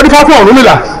wọ́n ní ká fún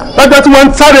Ọ̀rúnmìlà lọ́jọ́ tí wọ́n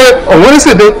ń sáré ọ̀hún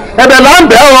nísìdé ẹ̀bẹ̀ là ń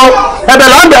bẹ̀ ọ́ ẹ̀bẹ̀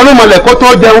là ń bẹ̀ ọ́nù mọ̀lẹ̀ kó tó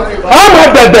jẹun ọmọ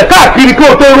bẹ̀bẹ̀ káàkiri kí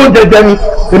o tó rún jẹjẹ ni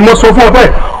èmi sọ fún ọ bẹ́ẹ̀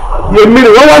èmi rè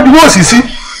wọ́n wájú wọ́n sì sí.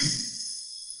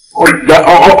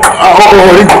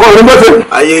 ọ̀rìn bẹ́sẹ̀.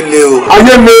 ayé le o.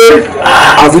 ayé le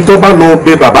àfi tó bá lọ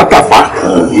bẹ bàbá Tàfá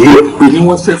èyí pè ní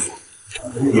wọ́n sẹ́fù.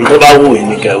 tó bá wù yín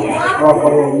ní kẹwì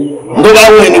tó bá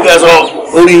wù yín ní kẹsọ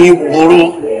orí yín burú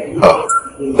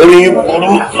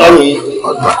lọ́rùn yìí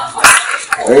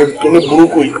kíní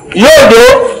burúkú yìí. yóò dó.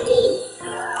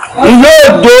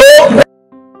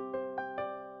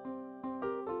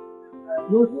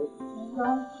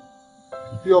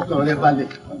 fi ọkàn rẹ balẹ̀.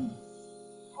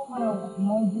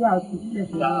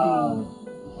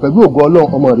 pẹ̀lú ògo Ọlọ́run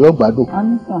ọmọ rẹ̀ ó gbádùn.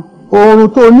 oorun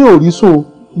tó ní òrísùn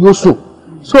yóò sùn.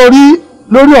 sórí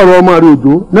lórí ọ̀rọ̀ ọmọ rẹ̀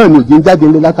Òjó náà ni òjì ń jáde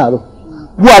ńlẹ̀ látàárọ̀.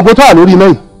 wo àgbo tó wà lórí náà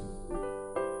yìí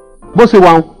bó ṣe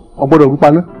wà ọ̀gbọ́dọ̀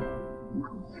rúpa náà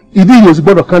ìdí yìí ò sì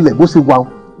gbọ́dọ̀ kanlẹ̀ bó ṣe wà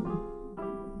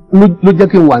ló jẹ́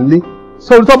kí n wà nílé.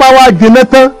 sórí tó bá wá jiná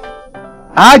tán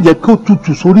á jẹ́ kó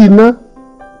tutù sórí iná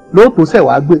lóòótọ́ sẹ̀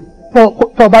wá gbé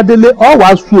tó bá délé ọ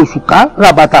wàá su òṣùká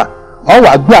ràbàtà ọ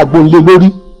wàá gbé àgbo ńlé lórí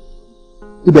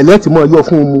ibẹ̀ lẹ́ẹ̀tì mọ́ yọ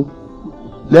fún un mu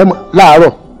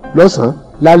láàárọ̀ lọ́sàn-án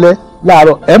lálẹ́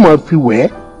láàárọ̀ ẹ máa fi wẹ̀ ẹ́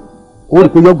ó rí i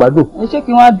pé yọ gbádùn. ẹ ṣé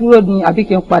kí wọ́n á dúró ni àbí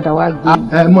kí n padà wá gbé.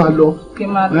 ẹ máa lọ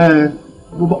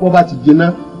bó bá ti jiná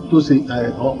tó ṣe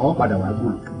ọ padà wá gbé.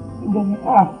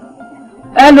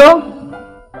 hello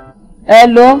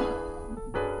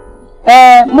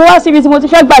mo wá síbi tí mo ti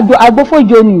fẹ́ gbàgbọ́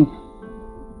agbófòjò ni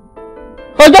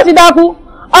Òjó ti dákú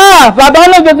bàbá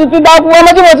Olójó ti dákú ọmọ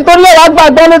tí mo ti torí ẹ̀rọ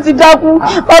àgbàgbọ́ ló ti dákú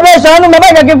bàbá ìṣàánú bàbá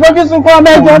ìjọ̀kì fojú sunkún ọmọ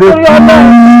ẹ̀jọ̀ torí Ọlọ́run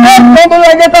ẹ̀jọ̀ torí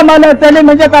ẹjẹ́ ká máa lọ tẹ́lé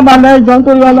mi jẹ́ ká máa lọ ẹ̀jọ̀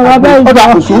torí Ọlọ́run bàbá ìjọ̀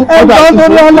ẹ̀jọ̀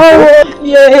torí Ọlọ́run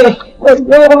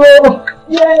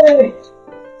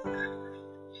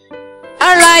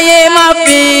aráyé má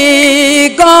fi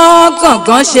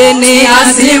gángan ṣe ni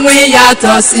àsìnwín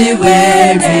yàtọ̀ sí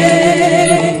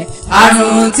wẹ̀rẹ̀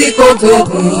àrùn tí kò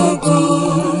gbógun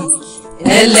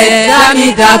ẹlẹ́dàá mi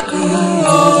dákun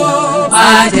o má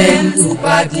jẹ́ n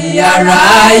lùgbàdì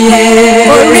aráyé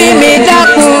orí mi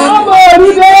dákun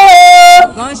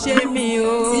gángan ṣe mi o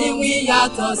àsìnwín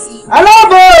yàtọ̀ sí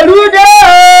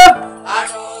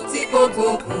àrùn tí kò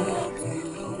gbógun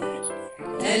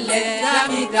ẹlẹ́dàá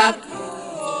mi dákun.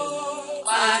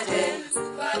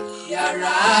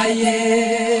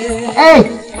 Hey!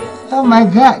 Oh my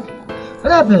God!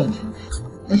 What happened?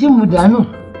 Is she mudanu?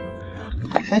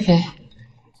 Okay.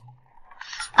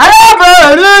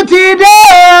 Alábòrú ti dé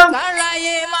o!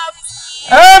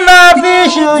 Ó máa fi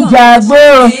ṣùjàgbó.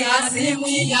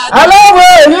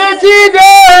 Alábòrú ti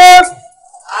dé o!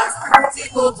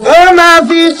 Ó máa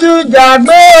fi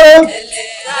ṣùjàgbó.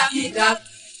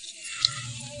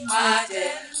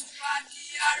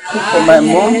 Cook for my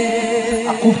mom, I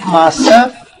cook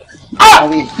myself, I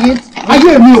will eat.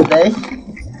 Ayé mi o!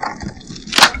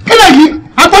 Kílẹ̀ yìí,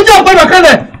 àpọ́njọ́ ọ̀gbọ́dọ̀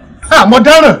kẹ́lẹ̀.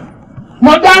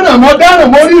 Mo dáràn,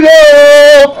 mo ríre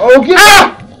o. Òkè.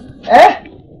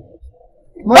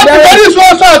 Mo ti tẹ́lẹ̀ sọ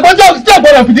àpọ́njọ́ tí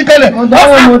ọ̀gbọ́dọ̀ fìdí kẹ́lẹ̀. Mo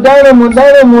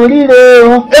dáràn, mo ríre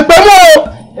o. Èpè mú o.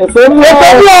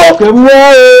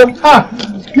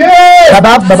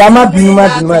 Bàbá má bínú.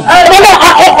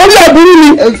 Orí àbúrú ni.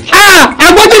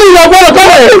 Agbẹ́jìnì ìyá ọgbọ́dọ̀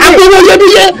kọ́lẹ̀. Agbẹ́jìnì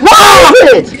ojébíyé.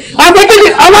 Agbẹ́jìnì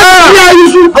àwọn ìyá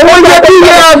Yusuf. Owó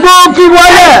ojébíyé àgbo kí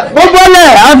wọlé.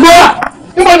 Àgbo.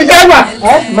 Níbo ni jẹ́ gbà?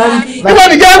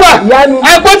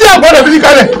 Agbẹ́jìnì ọgbọ́dọ̀ fi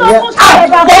kalẹ̀.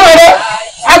 Bọ́lá rẹ̀.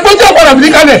 Agbẹ́jìnì ọgbọ́dọ̀ fi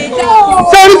kalẹ̀.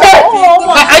 Sẹ́rí fẹ́.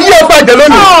 Ayé ẹ̀ bàjẹ́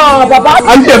lónìí.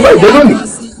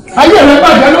 Ayé ẹ̀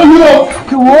bàjẹ́ lónìí o.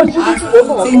 Kí wọ́n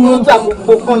ti mú ìgbà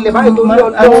gbogbo kan lè máa tó lọ.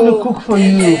 I want to cook for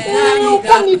you.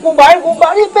 Kò bá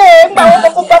rí bẹ́ẹ̀ gbà wọ́n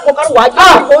kọ́kọ́ bá kọ́kọ́ wá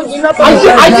jẹ́ kó jiná tó lọ.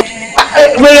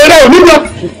 Wèrè rẹ̀ ò ní lọ.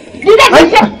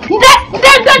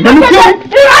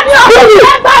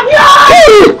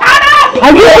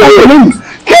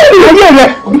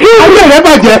 Ayé rẹ̀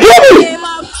bàjẹ́.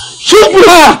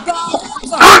 Ṣùgbọ́n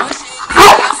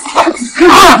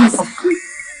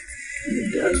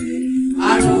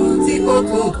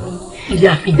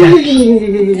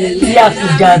ìyá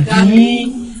fìjà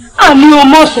bí àmì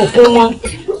ọmọ sọ̀kún wọn.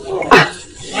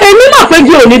 Èmi mọ̀ pé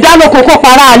di òní dá lóko kó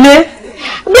para alé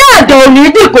bí àjọ òní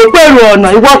dìkò pèrò ọ̀nà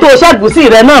ìwọ tó ṣàgbùsí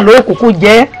rẹ náà ló kúkú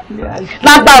jẹ́.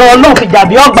 lágbára Ọlọ́run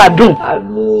Fìjàbí ọgbàdùn.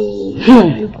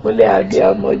 ìkúnlẹ̀ àbí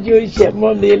ọmọdé ó ṣe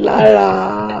mọ́ mi lára.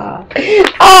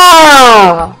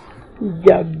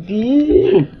 Fìjàbí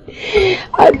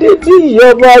adédí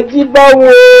ìyọba ajíbáwo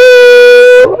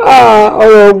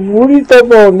ọ̀rọ̀ wúrí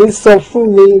tọ́mọ mi sọ fún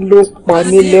mi ló pa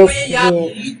mí lẹ́kùn.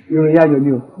 ìròyìn ayọ̀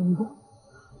ni o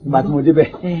ìgbà tí mo débẹ̀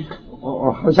ọ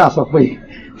ṣáà sọ pé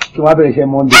kí wọ́n bẹ̀rẹ̀ iṣẹ́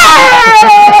Monday.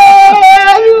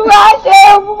 olúwa ṣe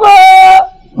fún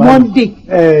Monday.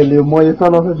 ẹ lè mọ iye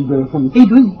tọ́lọ́ fẹ́ ti bẹ̀rẹ̀ fún mi.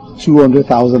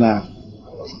 200,000 naira.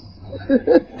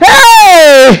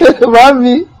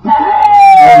 Mami.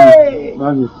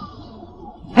 Mami.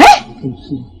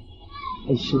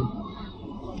 Ẹ ṣé.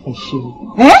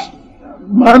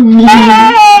 Mami.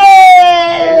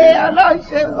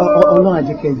 Ọlọ́run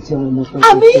àjẹkẹ́ jẹun ọmọ tó ń bọ̀.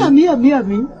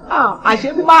 Àmín. Àṣẹ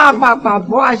máa pàpà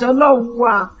bọ́ aṣọ náà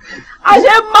wà.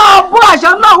 Àṣẹ máa bọ́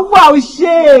aṣọ náà wà ó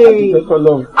ṣe.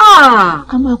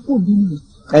 A máa kú òbí mi.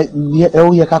 Ẹ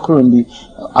ó yẹ ká kúrò níbi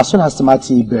as soon as ma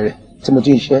ti bẹ̀rẹ̀ tí mo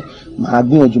ti ń ṣe màá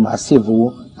gbìyànjú màá save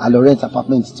owó a lọ rent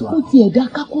apartment tiwa. Ó ti ẹ̀dá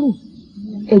ká kúrò.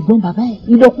 Ẹ̀gbọ́n bàbá ẹ̀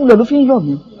ìlọkulọ̀ ló fi ń lọ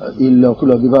mí.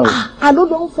 Ìlọkulọ̀ bí báwo. Àló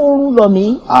ló ń forún lọ mí.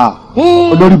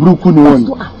 Olórí burúkú ni wọ́n ni.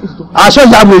 Aṣọ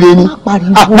ìyá wèrè ni.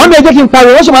 Wọ́n bẹ jẹ́ kí n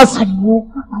pariwo wọ́n ṣe máa sìn.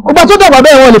 Ọgbà tó dàgbà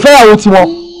bẹ́ẹ̀ wọn lè fẹ́yàwó tiwọn.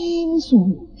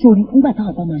 Sori nígbà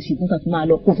táwọn bá máa ṣe fún tàbí máa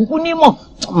lọ kò kúkú ní mọ̀.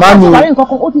 Máàmì èrò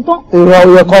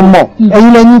ọ̀rẹ́ kan mọ̀.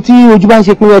 Ẹ̀yin lẹ́ni tí ojú bá ń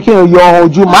ṣe pé yẹ kí èèyàn yọ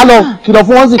ojú máa lọ kìlọ̀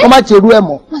fún wọn sí kó má ṣe irú ẹ̀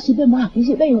mọ́. Má ṣe bẹ́ẹ̀ máa kì í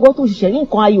ṣe bẹ́ẹ̀ ìwọ tó ṣiṣẹ́ ní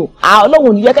nǹkan ayọ̀. Ọlọ́run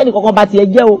ò ní yẹ kẹ́ni kankan bá tiẹ̀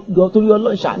jẹ́ o jọ torí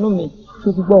Ọlọ́run ṣàánú mi tó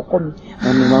ti gbọ́ ọkọ mi.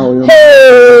 Mami máa wọ yọ.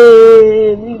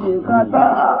 Mi lè kàtà.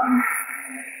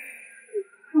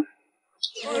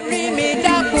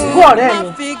 Bú ọ̀rẹ́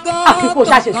mi, àfikún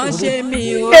ṣáṣe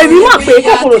sùúrù. Èmi mọ̀ pé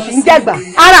kòkòrò sì ń jẹ̀gbà.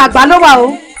 Ara àgbà ló wà o.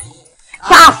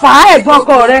 Tàfà ẹ̀gbọ́n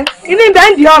ọkọ rẹ̀, inú ibẹ̀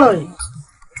ń di ọ̀rọ̀ yìí.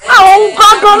 Àwọn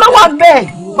nǹkan gan ló wà bẹ́ẹ̀.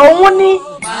 Òun ní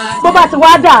bó bá ti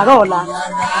wá dàárọ̀ ọ̀la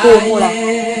kó o múra.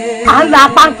 À ń la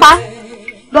páńpá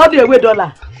lọ́dọ̀ ewé dọ́là.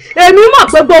 Èmi mọ̀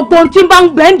pé gbogbo ohun tí ń bá ń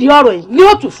gbẹ̀ ń di ọ̀rọ̀ yìí ni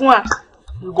ó tù fún wa.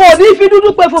 Kò ní fi dúdú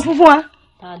pé funfun fún wa.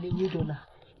 Ta lè wé dọ́là?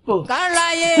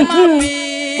 Káráyé má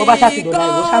fi ìkọ́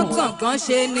kankan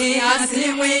ṣe ni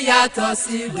àsìnwín yàtọ̀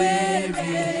sí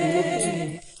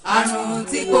wẹ̀rẹ̀. Àrùn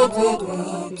tí kò gbógun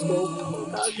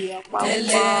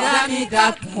ẹlẹ́dàá mi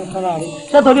dákun.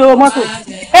 Ṣé torí owó mọ́tò?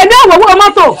 Èmi ò wòwó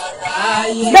mọ́tò.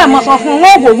 Bẹ́ẹ̀ mo sọ fún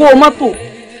wọn ò wòwó mọ́tò.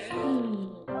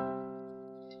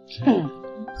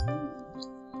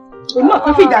 Èmi ò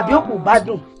pín Fìjàbí òkú bá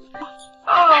dùn.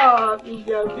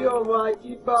 Fìjàbí ọmọ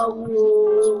ajíbáwo.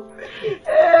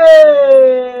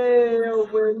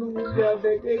 Ọmọ ẹnu mi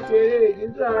abẹ kékeré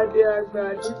nísàdé àgbà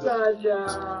nísàdá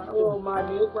ọmọ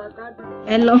àmì pàkádà.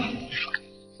 Ẹ lọ.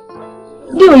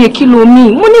 Bí òye kí lo mí,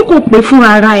 mo ní kò pé fún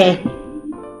ara ẹ̀.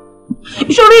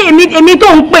 Sórí èmi tó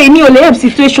ń pè ní ò lè help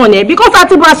situation ẹ̀ because a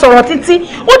ti bá sọ̀rọ̀ títí.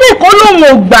 Ó dé kó lóun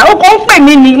ò gbà, ó kàn ń pè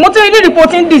mí ni. Mo ti rí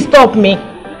reporting disturb mi.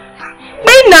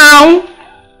 Pé now.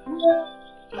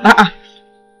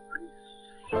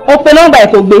 Ó pe nọ́mbà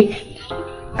ẹ̀ kò gbé.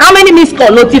 How many missed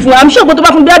call ló ti fún? I'm sure kó tó bá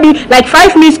fún bí like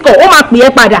 5 missed call ó máa pè é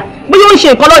padà. Bóyá ó ń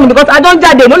ṣe nǹkan lọ́nà because I don't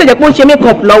jáde ló lè jẹ́ pé ó ń ṣe make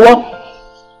up lọ́wọ́.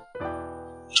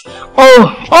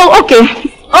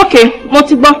 Okay, mo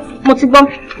ti gbọ́.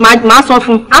 Màá sọ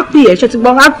fún un. Á pè ẹ́, ṣe ti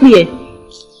gbọ́, á pè ẹ́.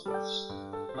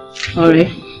 Ọ̀rẹ́,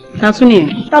 ta tún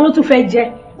nìyẹn? Ta ló tún fẹ́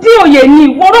jẹ́? Tí òye ni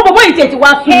ìwọ ọ̀rọ̀ bọ̀bọ̀ yìí ti wá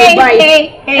fún mi báyìí.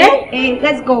 Hey,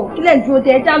 let's go. Kí lè dúró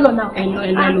dé ẹja lọ náà?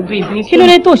 Ẹnu babe. Kí ló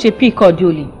dé tó ṣe pick ọ̀dí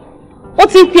olè? Ó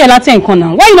ti ń pè ẹ́ látẹ̀ nǹkan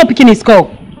náà. Why you not picking his call?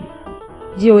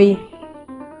 Dioye.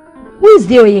 Who is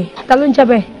Dioye? Ta ló ń jẹ́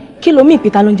bẹ́ẹ̀? Kí ló mí ìpè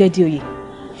ta ló ń jẹ́ Dioye?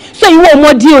 Ṣé ìwọ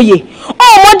ọmọ Dioye?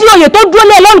 Ọmọ Dioye tó dúró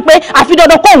lé lọ́rùn pé àfi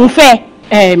dandan kó òun fẹ́.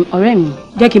 Ọ̀rẹ́ mi,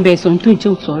 jẹ́ kí n bẹ̀rẹ̀ sọ̀rọ̀ tó ń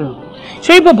jẹ́ òtọ́rọ̀.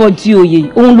 Ṣé rí bọ̀bọ̀ Dioye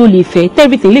òun ló lè fẹ́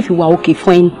everything lè fi wà òkè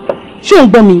fún ẹni? Ṣé ò ń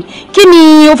gbọ́ mi? Kí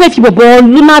ni o fẹ́ fi bọ̀bọ̀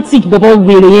lunatic bọ̀bọ̀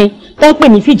wèrè yẹn tó ń pè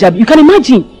ní Fìjàbí? You can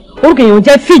imagine orúkọ èèyàn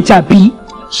jẹ́ Fìjàbí.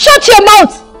 Shut your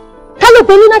mouth! Ta ló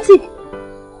pe lunatic?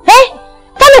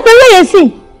 Ta ló pe wèrè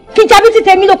sí? Fìjàbí ti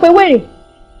tẹ̀mí ló pe wèrè.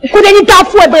 Kò dé ní ta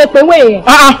fún ẹgbẹ́ pé wèrè yẹn.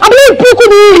 Àbúrò ìbúkú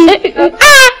ni rí.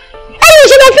 Ẹni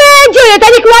ìṣẹ́ lọ fẹ́ jẹ́ òye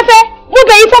tẹ́lẹ̀ kí wọ́n fẹ́. Mo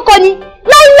bẹ̀yìn fọ́kọ ni.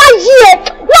 Láíláyé ẹ̀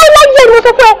ni mo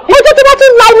sọ fún ẹ. Ọjọ́ tó bá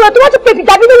tún la irun ẹ̀ tó bá tún pe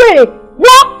Fìjàbí ní wèrè.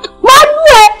 Wọ́n máa lù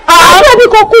ẹ́. Àwọn ẹbí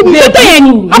kan kú ni. Bẹ́ẹ̀ yẹn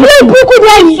ni. Àbúrò ìbúkú ni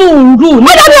ẹ̀yìn.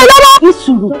 Ní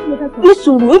sùúrù.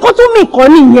 Nǹkan tó mì kọ́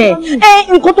nìyẹn.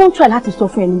 Nǹkan tó ń try láti sọ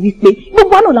fún ẹ ni wípé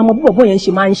gbogbo àná làwọn bí bọ̀bọ̀ yẹn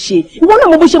ṣe máa ń ṣe. Ìwọ náà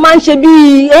mo bó ṣe máa ń ṣe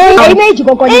bíi. Ẹ̀yin méjì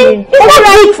kankan ni wèrè.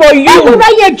 Ẹ̀kún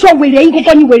ráyè jọ wèrè ẹ̀yin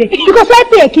kankan ni wèrè. Because wọ́n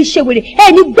pè é kí í ṣe wèrè.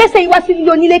 Ẹ ní gbẹ́sẹ̀ yín wá sí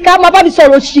ilé onílé ká máa bá mi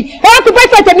sọ̀rọ̀ sí. Ẹ wá ti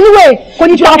gbẹ́sẹ̀ tẹ̀mí ní wèrè. Kò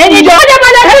ní jọ ọkùnrin jọ. Ó dé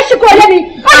máa lọ sí ṣùkú ọ̀lẹ́mi.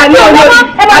 Ẹ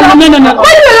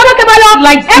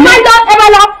máa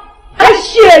lọ. ẹ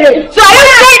ṣe èrè. ṣé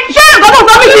nǹkan tó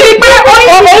sọ mí sí ni pé òun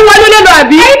wọlé lẹ́nu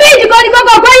àbí. ẹ̀yin méjì kan ní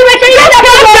kọ́kọ́ gbọ́ ìwé ṣe yóò dẹ̀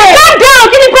calm down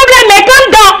kí ni problem ẹ̀ calm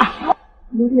down.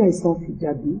 lórí àìsàn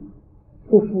fìjàbí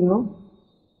kò fúnná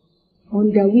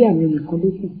ọ̀ndàwí àmì nìkan ló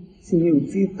kù tí mi ò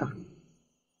tí ì kà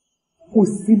kò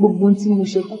sí gbogbo ohun tí mo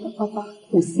ṣe pátápátá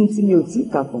kò sí tí mi ò tí ì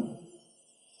kà tán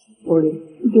ọ̀rẹ́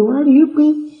ìdè wá rí i pé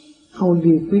a ò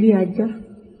lè péré ajá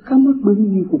ká má péré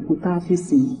ní kòkó tá a fi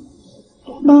sè é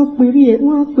bá ń péré ẹ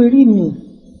wọ́n á péré mi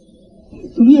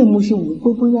torí ẹ̀ mo ṣe wò pé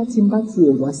bóyá tí n bá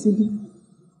tiẹ̀ wá síbí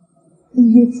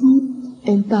iye tí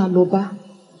ẹ̀ ń tá a lọ bá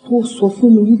tó sọ fún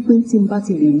mi wípé tí n bá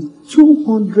ti lè rí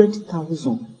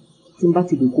 200,000 tí n bá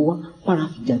ti lè kó wá para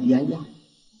fìjàbí ayá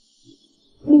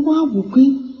mo wá wò pé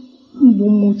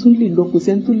mo tún lè lọ kò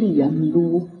sẹ́ni tó lè yá mi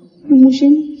lówó bí mo ṣe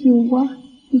ní kí n wá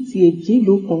ní ti ẹ̀jẹ̀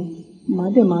ìlú kan màá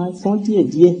dẹ̀ máa san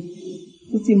díẹ̀díẹ̀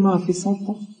títí máa fi san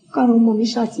tán káàrọ̀ ọmọ mi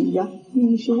ṣàtìyá bí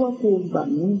mo ṣe wá kó o gbà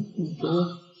ní ìjọwọ́.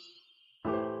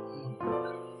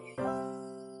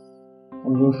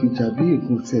 ọ̀rọ̀ fìjàbí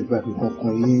ègún tẹ̀ gbàgbé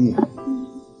kankan yéèyàn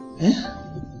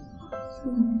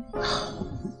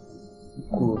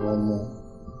kò rọ ọmọ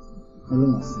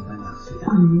ọlọ́run sí àlàáfíà.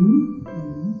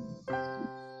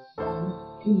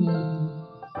 kí ni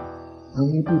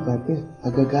àwọn ibi ìbàbẹ́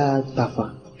àgàgà tàfà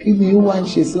kí ni ó wá ń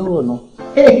ṣe sọ̀rọ̀ náà.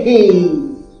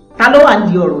 ta ló wà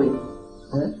ní ọ̀rọ̀ ẹ̀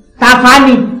tàfà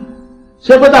ni.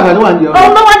 ṣé pé tàfà ló wà ní ọ̀rọ̀ ẹ̀.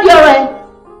 òun ló wà ní ọ̀rọ̀ ẹ̀.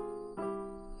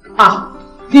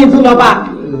 kí n tún lọ bá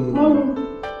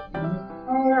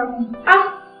a.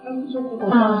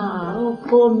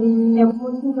 ọkọ mi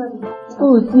ó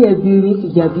tí ẹ béèrè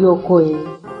fìjàbí ọkọ ẹ.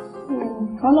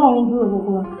 Ọlọ́run dúró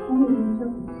gbogbo wa.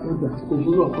 ọjà kò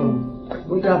dúró ọkọ mi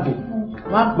ó dàbọ̀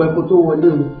má pẹ́ kó tó wọlé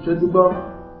o ṣé tí gbọ́.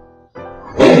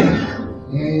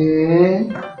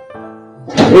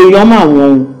 èèyàn máa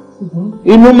wọ̀n o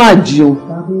inú máa jí o.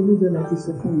 bàbá olúdọ́là ti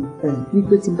sọ fún mi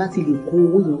wípé tí n bá ti lè kó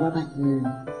owó yẹn wá báyìí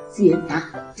tí ẹ ta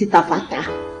títa fata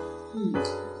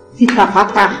títa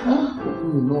fata.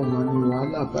 owó náà máa ní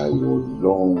wàhálà báyìí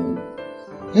Ọlọ́run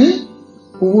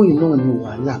owó iná ní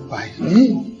wàhálà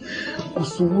báyìí kò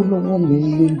sówó lọ́wọ́ mi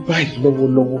lé báyìí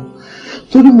lọ́wọ́lọ́wọ́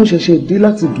torí mo ṣẹ̀ṣẹ̀ dé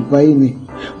láti Dubai ni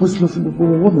mo sì lọ fi gbogbo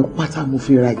owó mi pátá mo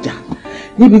fi rajà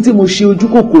níbi tí mo ṣe ojú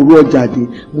kòkòrò ọjà dé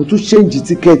mo tún ṣéǹjì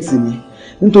tíkẹ́ẹ̀tì mi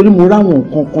nítorí mo ráwọn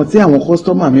nǹkan kan tí àwọn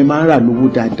kọ́sítọ́mà mi máa ń rà lówó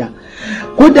dáadáa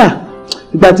kódà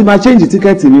ìgbà tí máa ṣéǹjì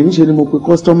tíkẹ́ẹ̀tì mi níṣe ni mo pe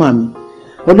kọ́sítọ́mà mi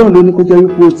Ọlọ́run ló ní kó jẹ́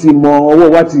wípé ó ti mọ ọwọ́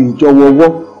wa ti ìjọwọ́wọ́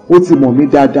ó ti mọ̀ mí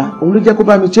dáadáa òun ló jẹ́ kó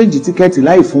bá mi ṣéǹjì tíkẹ́ẹ̀tì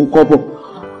láì fún kọ́bọ̀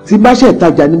tí bá ṣe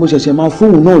ìtajà ni mo ṣẹ̀ṣẹ̀ máa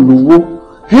fóun náà lówó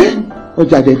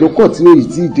ọjà àdẹ̀dọ́kọ̀ tí ó yìí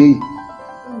tí ì dé yìí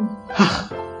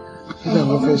kí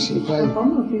làwọn fẹ́ ṣe báyìí.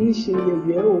 ọmọ fi ń ṣe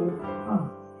yẹ̀yẹ́ o.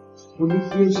 mo ní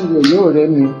fi ń ṣe yẹ̀yẹ́ ọ̀rẹ́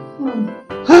mi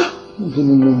níbo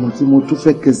ni mo mọ̀ tí mo tún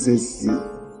fẹ́ kẹsẹ̀ sí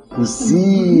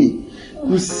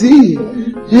kò sí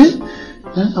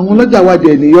àwọn ọlọ́jà wa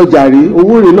dẹ̀ ní ọjà rí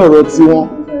owó rẹ̀ lọ́rọ̀ tiwọn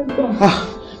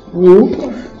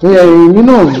wo èmi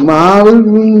náà máa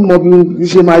mọ bí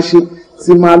ṣe máa ṣe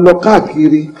ti máa lọ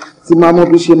káàkiri ti máa mọ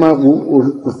bí ṣe máa wò ó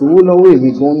kò sówó lọ́wọ́ èmi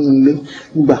gan nílé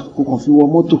nígbà kò kàn fi wọ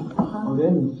mọ́tò.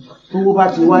 ọ̀rẹ́ mi tówó bá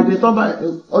ti wá dé tọ́ba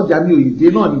ọjà mi ò yìí dé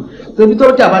náà ni tóbi tó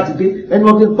ọjà bá ti dé ẹni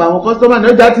wọ́n fi pa àwọn kọ́sítọ́mà ní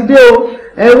ọjà ti dé o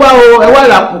ẹ wá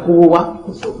ìlà kòkòrò wa.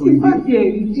 tí bá tiẹ̀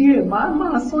rí díẹ̀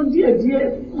máa san díẹ̀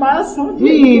máa san díẹ̀.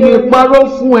 mi ì lè parọ́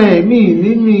fún ẹ mi ì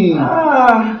ní mi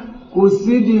kò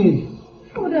sí ni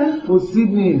kò sí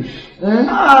ni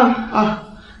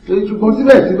ṣùgbọ́n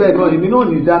síbẹ̀síbẹ̀ náà èmi náà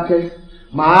ní dákẹ́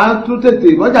màá tún tètè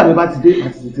bọ́jà mi bá ti dé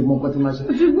àti tètè mọ nǹkan tí máa ṣe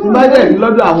tí bá dẹ̀ rí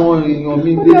lọ́dọ̀ àwọn èèyàn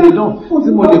mi délé náà tí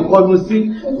mo lè kọnu sí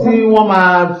tí wọ́n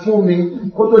máa fún mi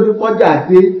kó tó di pọ́jà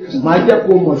dé màá jẹ́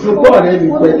kó mọ̀ sí pé ọ̀rẹ́ mi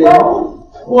pẹ̀lẹ́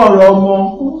fún ọ̀rọ̀ ọmọ.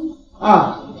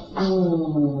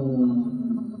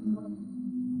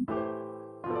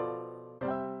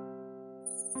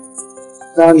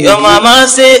 Your mama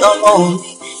say ọmọ.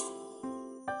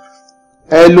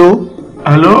 Hello.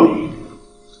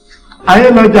 Ayé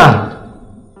lọ́jà.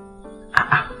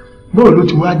 Bóòlù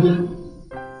ti wá jẹ́.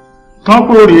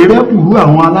 Tọ́pọ̀ rèé rẹ́pùrú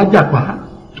àwọn alájàpá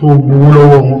tó gbowó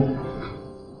lọ́wọ́ wọn.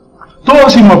 Tó o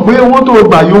sì mọ̀ pé owó tó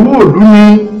gbà yówó òlú ni.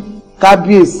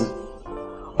 Kábíyèsí,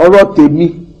 ọ̀rọ̀ tèmi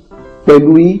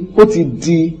pẹ̀lú yín ó ti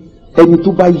di ẹni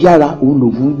tó bá yára òun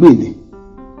lòun gbèlè.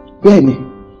 Bẹ́ẹ̀ni,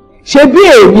 ṣé bí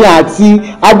èmi àti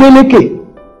Adenekan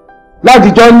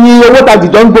ládìjọ́ ní owó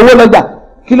tàdìjọ́ ń gbowó lọ́jà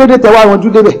kí ló dé tẹ wá ranjú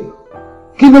débẹ̀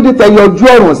kí ló dé tẹ yọjú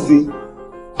ọ̀ràn sí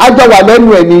àjọ wà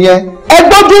lẹ́nu ẹ̀ nìyẹn ẹ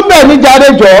gbójú bẹ́ẹ̀ ní jàre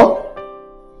jọ.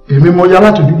 Èmi mo ya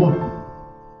láti dúbọ̀.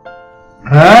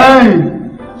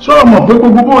 Sọ̀rọ̀ mọ̀ pé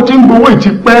gbogbo bó ti ń gbowó ìtì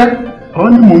pẹ́ ọ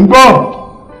ni mò ń gbọ́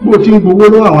bó ti ń gbowó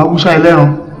lọ́wọ́ àwọn Haúsá ẹlẹ́ran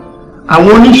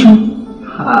àwọn oníṣu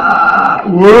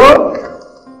wò ó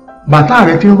bàtà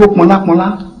rẹ ti ń ró pọnlápọnlá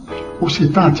ó ṣe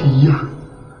tán àti yíyá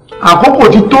àkókò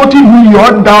ti tó tí ìlú yọ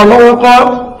da ọ lọ́wọ́ kọ́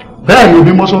bẹ́ẹ̀ ni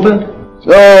bí mo sọ bẹ́ẹ̀.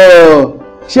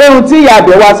 ṣé ohun tí ìyá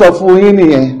àbẹ̀ wá sọ fún yín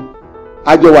nìyẹn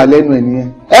a jọ wà lẹ́nu ẹ̀ nìyẹn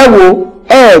ẹ wo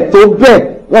ẹ tó bẹ́ẹ̀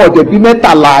wọn ò dẹ̀ bí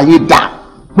mẹ́tàlá yín dà.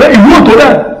 pé ìlú ò tó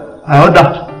bẹ́ẹ̀ àyọ̀dà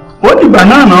ó dìgbà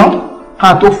náà ná ká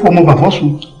tó fọmọ bàfọ́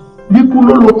sùn bí kú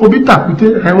ló lóko bí tàkúté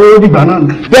ẹ̀rọ ó dìgbà náà.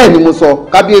 bẹ́ẹ̀ ni mo sọ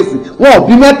kábíyèsí wọn ò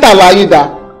bí mẹ́tàlá yín dà.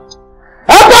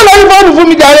 ẹ kọ́ lórí fóònù fún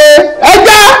mi jàre ẹ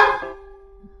já.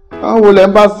 báwo lẹ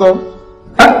ń bá sọ.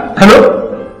 hello.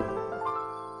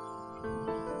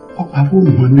 ọ̀pá fóònù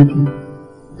wọn létí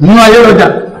nínú ayé lọ́jà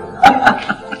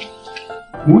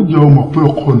wọ́n jẹ́ ọmọ pé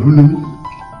ọkọ̀ ìlú ni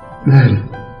bẹ́ẹ̀ ni.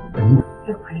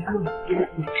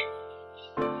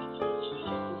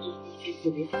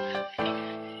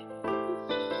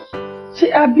 ṣé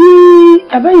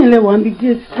abẹ́yìn lẹ́wọ̀n bí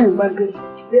gate fún ìgbà gate.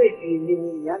 bẹ́ẹ̀ ni èmi ni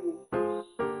ìyá mi.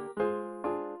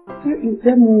 ṣé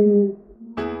ǹjẹ́ mo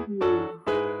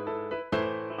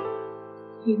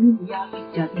èmi ìyá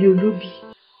ìjà bí olóbì.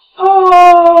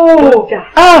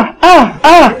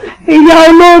 Ìyá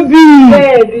olóbì.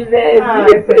 Bẹ́ẹ̀ni.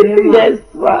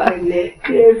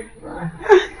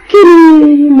 Kí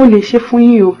ni mo lè ṣe fún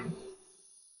yín o?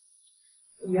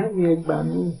 Ìyá mi ẹ gbà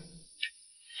mí.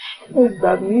 Ẹ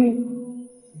gbà mí.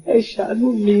 Ẹ ṣàánú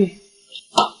mi.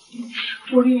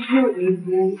 Orí yóò ní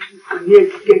wo àmì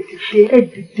ẹ̀dìdẹ́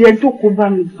ẹ jókòó bá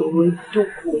mi sọ̀rọ̀ ẹ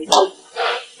jókòó.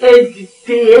 Ẹ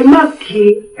dìde ẹ má ké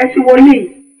ẹ ti wọlé yìí.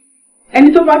 Ẹni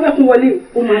tó bá fẹ́ fún wọlé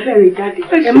ó máa bẹ̀rẹ̀ jáde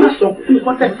ẹ má sọ fún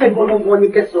nǹkan tẹ́tẹ́ gbọ́dọ̀ ní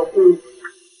kẹ́ sọ fún un.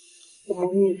 Ọmọ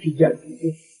mi ìfìjà dìde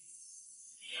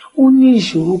ó ní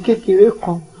ìṣòro kékeré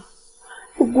kan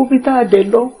gbogbo bí tá a dẹ̀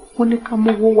lọ wọ́n ní ká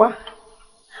mówó wá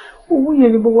owó yẹn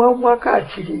ni mo wá wá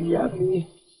káàkiri ìyá mi.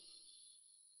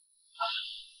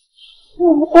 Ó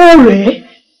rẹ̀ ẹ́.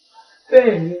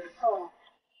 Bẹ́ẹ̀ ni.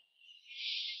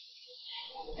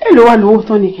 Èló wà lówó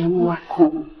tán ni kẹ́ mú wá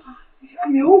kan. Ìyá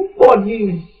mi ó pọ̀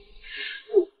nínú.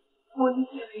 Wọ́n ní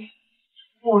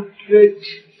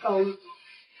 100,000.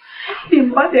 Bí n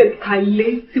bá dẹ̀ ta ilé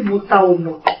tí mo ta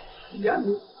ọ̀nà, ìyá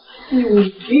mi ò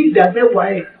ní ìdá mẹ́wàá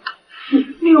ẹ̀.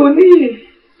 Mi ò ní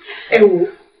ẹ wò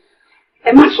ẹ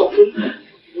má sọ fún mi.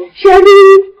 Ṣé rí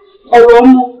ọ̀rọ̀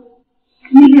ọmọ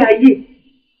nílé ayé?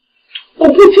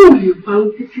 Ogún tí ò lè parun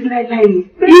títí láéláé ni.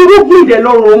 Irúgbìn ìdẹ̀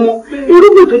lọ́rọ̀ ọmọ.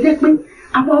 Irúgbìn tó jẹ́ pé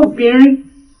àwa obìnrin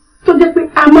tó jẹ́ pé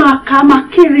a máa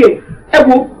kéré ẹ̀. Ẹ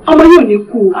wo ọmọ yóò ní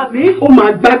kú ó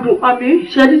máa gbádùn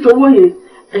ṣe nítorí yẹn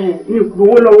mi ò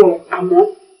gbowó lọ́wọ́ àmọ́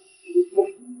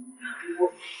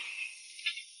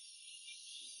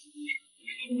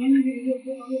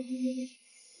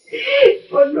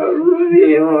Ọlọ́run mi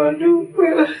ò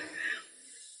dúpẹ́.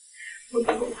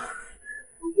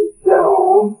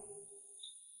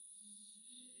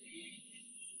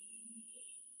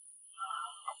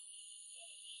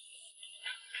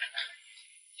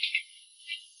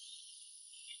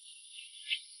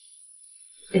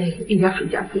 Ìyá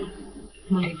fìjà fún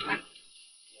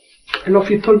ẹ lọ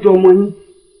fi tọ́jú ọmọ yín.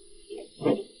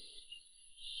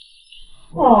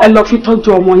 Ẹ lọ fi tọ́jú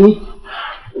ọmọ yín.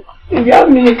 Ìyá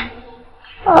mi.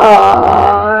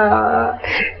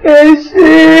 Ẹ ṣé.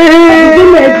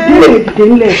 Ẹ̀dídé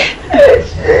ńlẹ̀.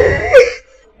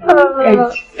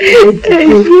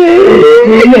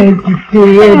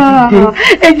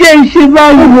 Ẹ jẹ́ ìṣe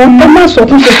báyìí wo ẹ má sọ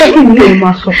fún ṣe fẹ́ kí ni ẹ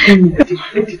máa sọ fún mi.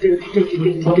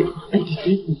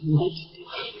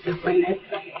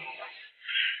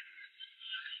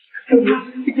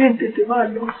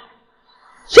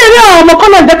 Ṣé rí àwọn ọmọ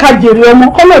kọ́nà jẹ́ ká jèrè ọmọ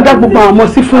kọ́nà dá gbogbo àwọn ọmọ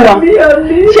sí fún wa?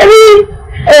 Ṣé rí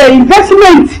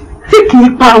investment tí kì í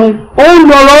parun òun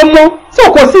lọ̀rọ̀ ọmọ tí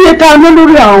kò sí iye tá a ná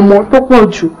lórí àwọn ọmọ tó pọ̀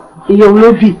jù ìyá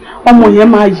olóbì ọmọ yẹn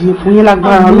máa yè fún yín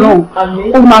lágbára Ọlọ́run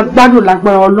ó máa gbádùn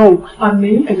lágbára Ọlọ́run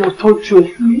ẹ lọ tọ́jú ẹ.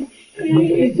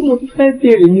 Èyí tí mo tún fẹ́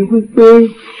béèrè ni wípé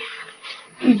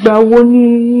ìgbà wo ni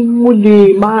mo lè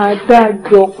máa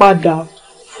dájọ́ padà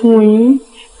fún yín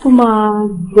tó máa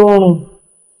rọrùn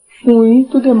fún yín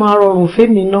tó dẹ̀ máa rọrùn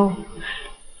fẹ́mi náà.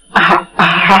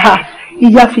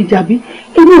 Ìyá fìjàbí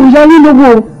èmi ò yá yín lówó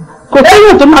o kò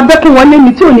fẹ́yìn tó máa bẹ́kùn wọlé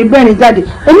mi tí ò ní bẹ́rin jáde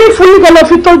èmi fún yín kẹ́ lọ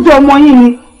fi tọ́jú ọmọ yín ni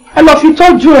ẹ lọ fi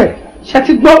tọ́jú ẹ̀ ṣe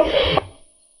ti gbọ́.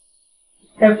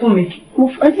 Ẹ fún mi. Mo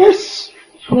fẹ́ yẹ́sì.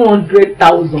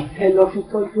 200,000 ẹ lọ fi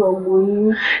tọ́jú ọmọ yín.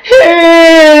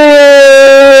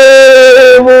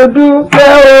 Mo dúpẹ́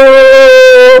o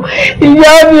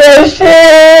ìyá mi ẹ ṣé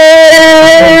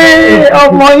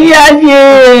ọmọ yín ayé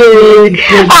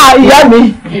ìyá mi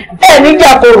ẹ nígbà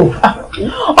kòrò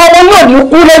ọmọ yóò ní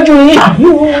kú lójú yín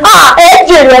ẹ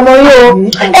jèrè ọmọ yín o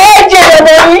ẹ jèrè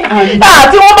ọmọ yín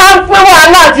tí wọ́n bá ń pín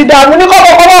wàhálà àti ìdààmú ní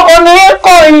kọ́kọ́kọ́ ní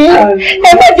kọ́ yín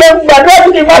ẹ má jẹ́ gbàdúrà tí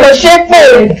kì í má lọ ṣe pé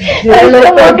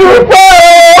mo dúpẹ́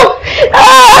o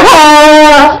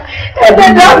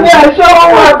ẹ̀ẹ́dẹ̀dá mi aṣọ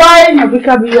wà báyìí. àbí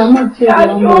kábíyá má jẹ́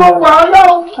aṣọ wà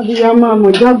ọlọ́run. kábíyá máa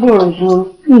mọ̀ jágbọ̀rọ̀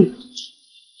gan-an.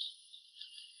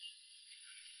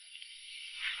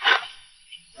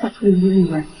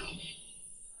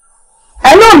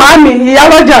 Hello, màámi, ìyá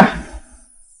lọ́jà.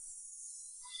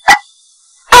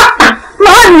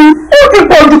 Màámi, ó ti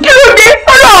pọ̀ jù kí ló dé?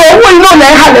 Ó lọ àwọn owó iná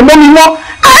lẹ̀ halẹ̀ mọ́ mi mọ́.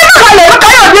 Àyẹ̀kọ̀kalẹ̀ ló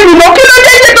káyọ̀dé mi mọ́. Kí ló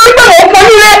dé ṣe torí pé mò ń fọ́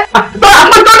nílé?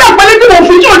 Àpótọ́ náà pẹ́lẹ́ tí mò ń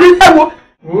fi tí ò ní sẹ́wọ̀.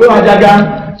 Òwe àjàgà.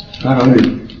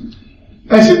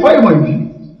 Ẹ̀sìn pọ́ ìmọ̀ ìdí.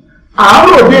 Àárò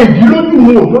òde ìdí lójú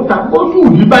mu ò tó ta. Ojú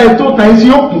ìdí báyìí tó ta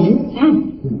ẹsẹ̀ òkú.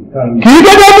 Kì í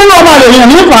dédé mú ọmọ rẹ̀ yàn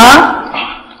nípa.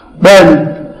 Bẹ́ẹ̀ni,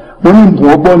 mo ní ìbùn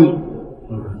ọgbọ́n ni.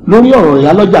 Lórí ọ̀rọ̀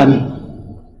ìyálọ́jà ni.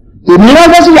 Èmi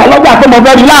ránṣẹ́ sí ìyálọ́jà pé mo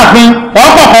fẹ́ rí láàfin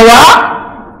ọkọ̀ọ̀kan wá.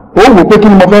 Ó wò pé kí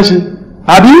ni mo fẹ́ ṣe.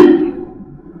 Àbí?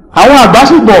 Àwọn àgbà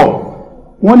sì bọ̀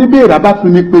wọ́n ní béèrè bá fi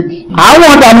mi pégi. Àwọn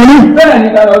ọ̀dàmù ni. Bẹ́ẹ̀ ni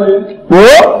ká lọ lé. Wò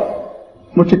ó,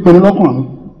 mo ti pinnu lọ́kàn mi.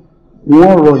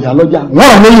 Wọ́n rọ ìyálọ́jà. Wọ́n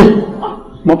rọ̀ lóye.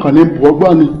 Mo kàn ní bù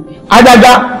ọgbọ́n ni.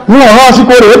 Ajaja, wọ́n rán sí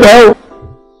kórè bẹ́ẹ̀ o.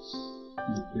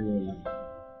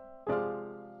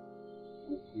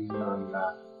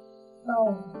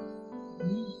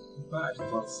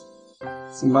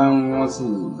 Tí bá ń rántí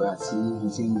ìgbà tí mo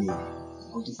ti ń lè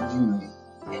ọdún fojú mi rẹ̀.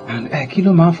 And kí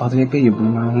ló máa ń fà tó yẹ pé ìbò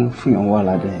máa ń fún ìyàwó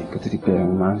aládé kó tó di pé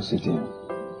ẹ̀rọ máa ń ṣe jẹ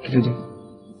kí ló dé?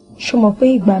 Ṣo mọ̀ pé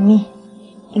ìgbà míì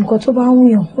nǹkan tó bá ń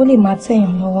wùyàn ó lè máa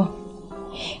tẹ̀yàn lọ́wọ́.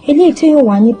 Eléyìí tí yóò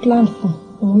wà ní plan fún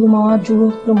òun ló máa wá dúró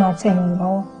ló máa tẹ̀yàn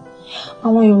lọ́wọ́.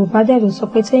 Àwọn Yorùbá dẹ̀ ló sọ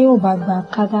pé téèyàn ò bá gba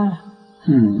kádàrá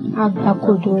á gba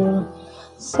kòdòrò.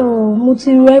 So mo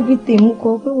ti ro everything mú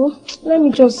kọ pé let me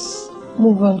just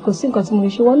move on kò sí nǹkan tí mo lè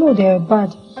ṣe wọ́n náà dẹ̀ bad.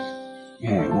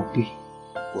 Mo pé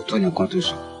òótọ́ nìkan tó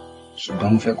sọ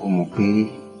ṣùgbọ́n mo fẹ́ kó mọ̀ pé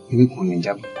ewé kan ní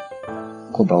jábọ̀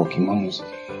kó ba òkè mọ́mú sí.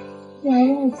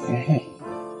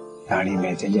 Láàrin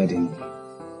ilẹ̀ ẹ̀tẹ́ jáde ni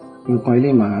nǹkan ilé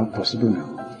máa pọ̀ síbò náà.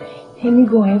 Èmi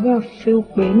gan ever feel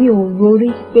pé mi ò rórí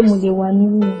pé mo lè wà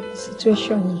nínú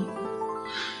situation yìí.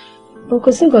 But kò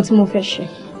sí nǹkan tí mo fẹ́ ṣe.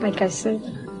 Like I said,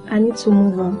 I need to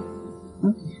move on.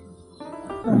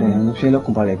 Mo fẹ́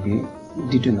lọ́kùn balẹ̀ pé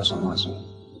dídùn lọ́sàn máa sùn.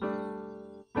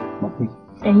 Mo pé.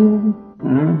 Ẹyin.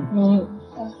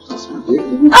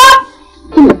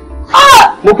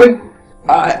 Mo pé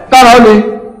tára ó le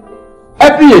ẹ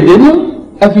fi èdè nú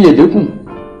ẹ fi èdè kùn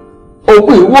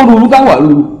òpin ìwó ruru bá wà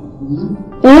ruru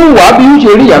ń wà bí ń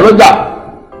ṣe rí ìyá lọ́jà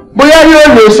bóyá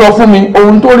yóò lè sọ fún mi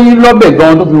ohun tó rí lọ́bẹ̀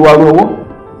gan tó fi wá owó.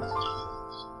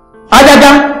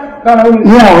 Ajaja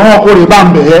ní ọ̀rọ̀ ọkùnrin bá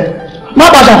ń bẹ̀ ẹ́ má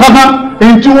bàtà kankan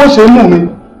èyí tí wọ́n ṣe mú mi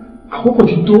àkókò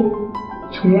ti tó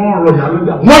tí wọ́n rọ ìyá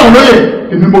lọ́jà wọ́n rọ lóye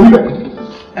èmi mo wíbẹ̀.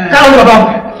 Káàlù bàbá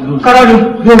Káàlù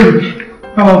lórí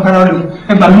bàbá Káàlù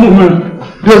ẹgbà mímú mi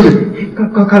lórí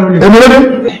Káàlù lórí. Èmi lóde.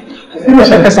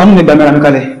 Ẹ ṣàánú mi gbàmẹ́ra mi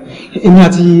kalẹ̀ èmi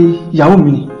àti ìyàwó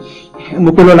mi ni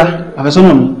mo pé lọ́la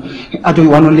àfẹ́sọ́nà mi àjọ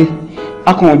ìwà nulẹ̀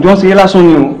akàn ọjọ́ ṣe lásán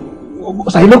ni o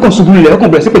ṣàyí lọ́kàn ṣubú ilẹ̀ ọkàn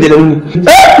bẹ̀rẹ̀ sí pèjẹ lẹ́nu ni.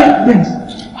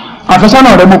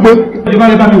 Àfẹ́sọ́nà rẹ̀ mo pé. Ẹjọ́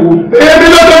lè bá mi wò. Èmi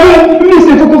ló dé fún mi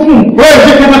ṣe kókó fún un. Wọ́n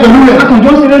yẹ kí ẹ máa pẹ̀lú rẹ̀. Akàn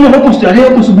ọjọ́ ṣe lẹ́nu ọkàn ṣe àlẹ́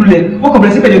ọkàn ṣubú ilẹ̀ ọkàn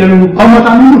bẹ̀rẹ̀ sí pèjẹ lẹ́nu ni. Ọmọ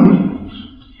ta nínú mi.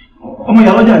 Ọmọ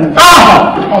ìyá lọ́jà ni.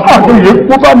 Òye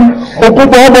kó bá mi. Òkú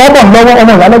bọ̀ ọmọ lọ́wọ́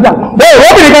ọmọ ìyá lọ́jà. Bẹ́ẹ̀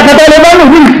obìnrin kankan tó lè bá lò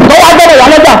yìí lọ́wọ́ agbọ́dọ̀ ìyá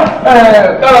lọ́jà.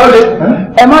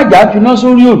 Ẹ má jà finá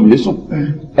sórí òrùlé sùn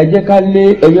ẹ jẹ́ ká lé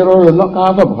ẹyẹ rọrọ lọ ká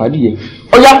fàbọ̀ fàdíyẹ.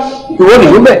 Ó yá ìwọ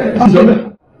nìyó bẹ̀.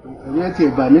 Ìyẹn ti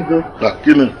bà mí gan.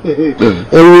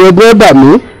 Ẹ̀rù ẹgbẹ́ bà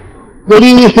mí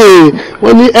torí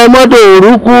wọ́n ní ẹ mọ́dọ̀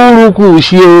rúkúrúkú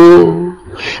sí o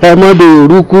ẹ mọ́dọ̀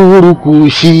rúkúrúkú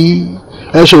sí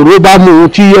ẹ ṣòro bá mú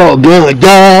tí ọ̀gán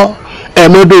ọjọ́ ẹ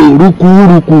mọ́dọ̀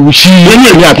rúkúrúkú sí. Lẹ́yìn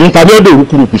èmi àti nípa bí ọ̀dọ̀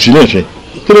rúkúrúkú sí náà ṣe.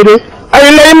 Kí ló dé?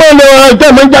 Ayẹlẹ́yìn náà lọ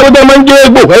tẹ́ mọ́ ń jáwé tẹ́ mọ́ ń jẹ́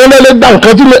egbò ayẹlẹ́yìn gbà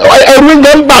nǹkan tí ẹrú ń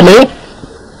jẹ́ ń bà mí.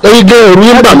 Ẹyin gan ẹrú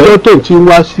ń bà mí. Tó ń ti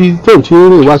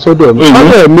rìn wá sọ́dọ̀ mi.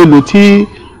 Ọ̀dọ̀ mi lò tí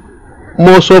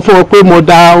mo sọ fún ọ pé mo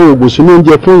da oògùn sínú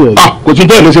oúnjẹ fún yẹn. Kò tún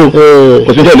tẹ́lẹ̀ sí o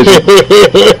kò tún tẹ́lẹ̀ sí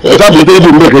ẹ sábà tó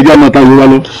dùn mẹ́kẹ̀ẹ́ jẹ́ àmọ́ta yóò wá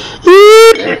lọ.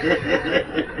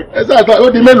 Ẹ sáà ó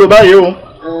di mélòó báyìí o.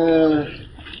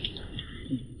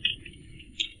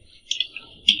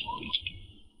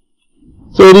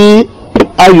 Sórí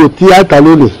ayò tí a ta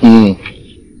lónìí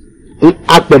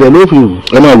apẹ̀rẹ̀ ló fi wù.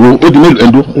 Ẹ máa wo ó di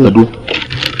mélòó ẹ̀dó.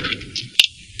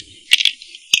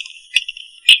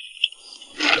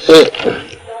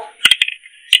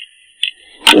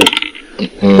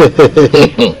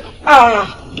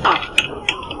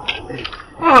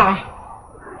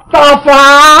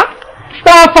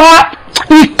 Tàfà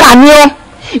ìkà ni ọ́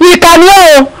ìkànnì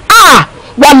o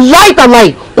wàláì tàláì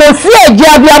kò sí ẹ̀jẹ̀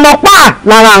abiyamọ pa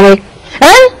lára rẹ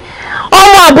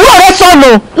ọmọ àbúrò rẹ sọnù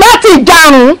láti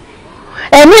ìjarun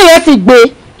ẹ̀mí rẹ sì gbé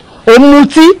òun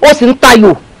mutí ó sì ń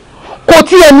tayò kò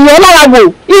tí ènìyàn lára wò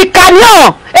ìkànnì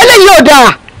ọ̀ eléyìí ò dáa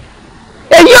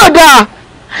èyí ò dáa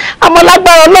àmọ́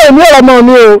lágbára náà èmi ò rọmọ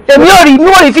mi o èmi ò rí inú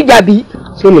òrì fìjà bí.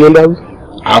 ṣé mi ló ń dáwí.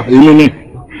 èmi ni.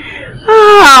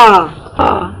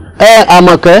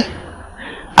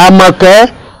 Àmọ̀kẹ́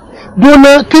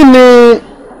dúná kí ni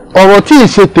ọ̀rọ̀ tí ì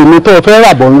ṣe tèmi tó fẹ́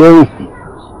ràbọ̀ lọ́rùn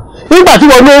nígbà tí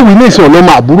wọn ló wí ní ìsìn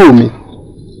ọlọ́mọ àbúrò mi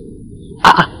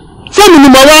sẹ́mi ni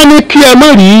mo wá ní kí ẹ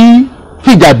mọ̀ rí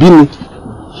fìjà bí mi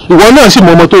ìwọ náà sì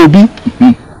mọ ọmọ tó o bí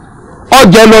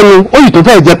ọjẹ lọ́nu ó yìí tó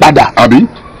fẹ́ jẹ padà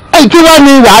kí wá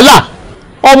ní wàhálà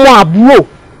ọmọ àbúrò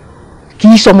kì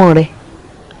í sọmọ rẹ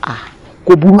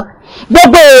kò burú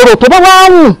gbogbo èrò tó bá wá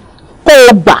wù kó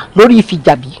o gbà lórí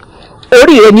fìjàbí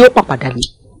orí rẹ ni ó pàpàdà lé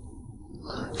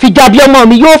fìjàbí ọmọ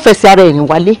mi yóò fẹsẹ̀ ara ẹ̀rìn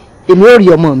wálé èmi ò rí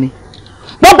ọmọ mi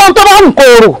gbogbo tó bá wù kó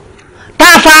o rò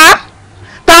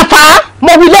tàfà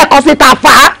mo wí lẹ́ẹ̀kan sí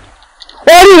tàfà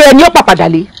orí rẹ ni ó pàpàdà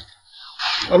lé.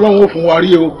 ọlọ́run ó fún wa rí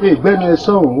o ìgbẹ́ni ẹ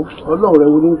sọ̀rọ̀ ọlọ́run rẹ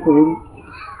wo ní fún orí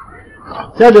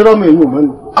tí ẹ lè rọ́mọ èyí ò mọ́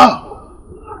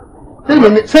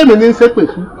ni sẹ́mi ní sẹ́pẹ̀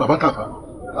fún. bàbá tàfà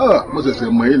mo ṣẹ̀ṣẹ̀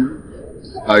mọ̀ ẹ́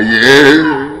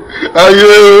ayé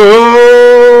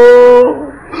ooo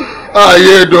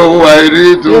ayé dọ̀wọ́ àìrí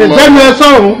tó mọ́. ìgbẹ́ni ẹ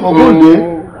sọ̀rọ̀ ògbóǹde.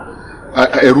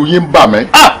 ẹ̀rù yín bà mí.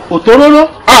 òtóróró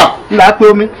ńlá pé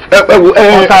omi. ẹ wo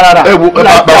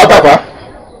bàbá tàfà.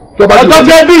 ọjọ́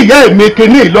jẹ́ bí ìyá èmi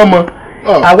kìíní ìlọ́mọ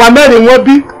àwa mẹ́rin wọ́n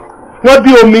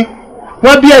bí omi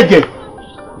wọ́n bí ẹ̀jẹ̀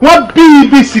wọ́n bí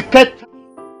ibi sìkẹ́tì.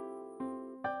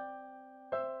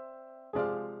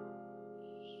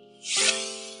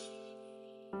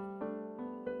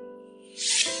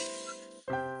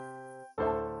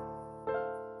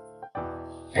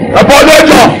 ẹ̀fọ́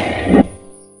lẹ́jọ́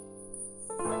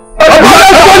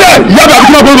ìyá mi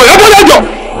àti ọkùnrin ẹ̀fọ́ lẹ́jọ́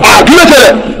àkílẹ̀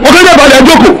tẹ̀lẹ̀ ọkùnrin ẹ̀fọ́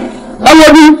lẹ́jọ́ kò ẹ̀wọ́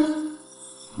bí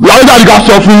làwọn ìdájí ká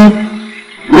sọ fún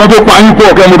ìwọ́n tó pa yín pọ̀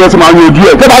kẹ́ mo bẹ́sẹ̀ máa yanjú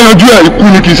ẹ̀ tẹ́ bá yanjú ẹ̀ ikú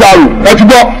ni kì í ṣàrò ẹ ti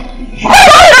gbọ́.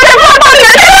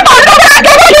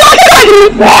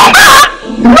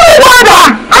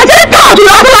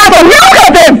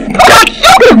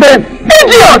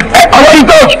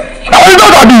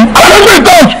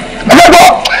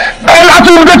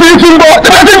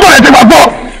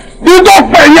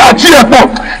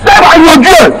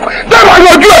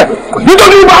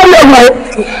 Nítorí bá rí ẹ̀wọ̀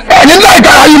ẹ̀yìn náà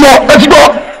ìkàrà yìí lọ ẹ ti gbọ́.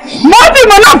 mọ́tì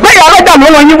mo náà pé ìyá ọlọ́jà ló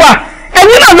wọ̀nyí wà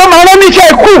ẹ̀yin náà ló máa rán níṣẹ́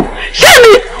ikú ṣé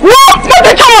mi wọ́n mo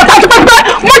ti tí wọn tàbí pẹ́pẹ́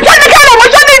mo jẹ́ ní kẹ́rọ mo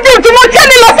jẹ́ ní Egypt mo jẹ́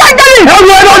ní Los Angeles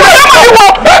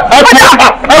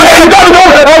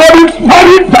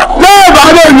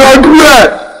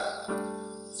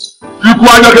ikú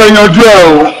ajọ́kẹ́ yanjú ẹ̀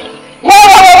o.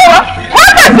 wọ́n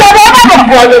tẹ̀sí ọmọ ọmọ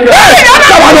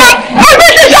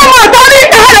ọdún ṣiṣẹ́ ọmọ ọ̀tọ́ ní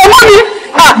ẹ̀rẹ̀ mọ́ mi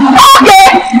ọ̀kẹ́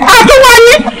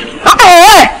àtúwáyé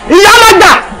ìyá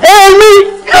lọ́gbà èmi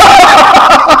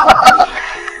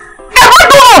ẹ̀fọ́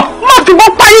tó wọ̀ má fi bọ́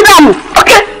páyé dànù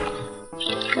ọ̀kẹ́.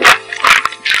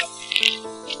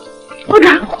 ó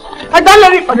dà ẹ̀dá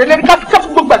lórí ọ̀dẹ̀ lórí ká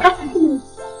fún gbogbo ẹ̀ ká fún gbogbo ẹ̀.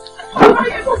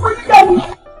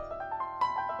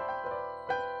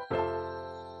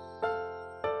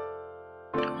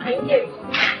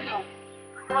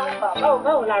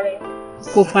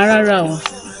 kò fa rárá o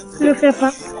kí ló fẹ́ fa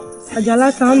àjàlá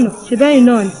sáà nà ṣe bẹ́yìn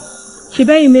náà ni ṣe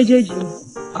bẹ́yìn méjèèjì ni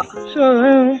so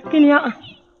kí ni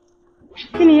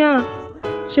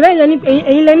ṣe bẹ́yìn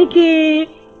ẹ̀yin lẹ́ni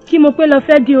kí mo pé lọ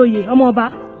fẹ́ di oyè ọmọ ọba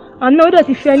àná ó dẹ̀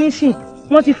ti fẹ́ nísìn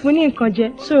wọ́n ti fún ní nǹkan jẹ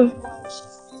so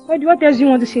what else you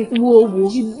want to say. wo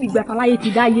ìgbà kan láyé ti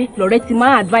dáyé lọ́rẹ́ ti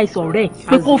máa advice ọ̀rẹ́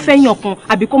pé kó fẹ́yàn kan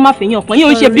àbí kó má fẹ́yàn kan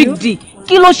yóò ṣe big deal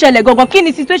kí ló ṣẹlẹ̀ gangan kí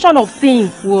ni situation of things.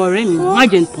 wo ọ̀rẹ́ mi má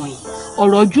jẹ́ nǹkan yìí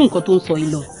ọ̀rọ̀ ojú nǹkan tó ń sọ yìí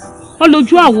lọ wọ́n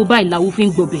lójú àwo báyìí làwo fi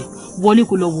ń gbọ̀bẹ̀ wọlé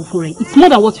kó lọ wò fún rẹ̀ it's more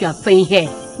than what you are saying here.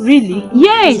 really.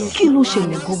 yes kí ló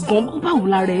ṣẹlẹ̀ gangan báwo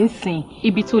la rẹ̀ ń sìn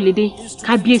ibi tó le dé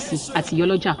kábíyèsí àti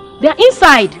ìyálọ́jà they are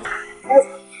inside.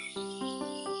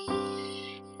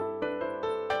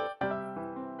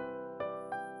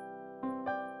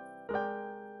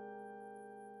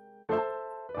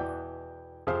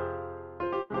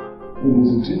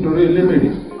 ògùn tí dorí elémèrè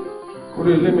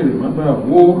orí elémèrè má bàa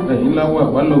wó ẹ̀yìn láwọ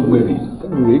àbálọ̀gbẹ̀rì.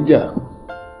 ìwé jà.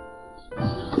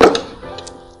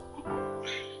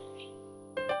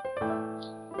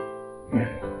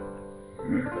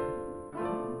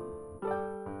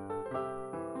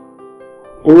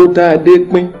 oró tá a dé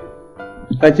pín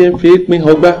la ṣe ń fi pín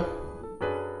ọgbà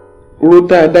oró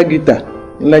tá a dá gìtà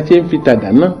la ṣe ń fi tàdá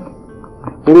náà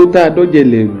oró tá a dọ́jẹ̀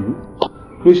lè lù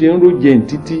ló ṣe ń ró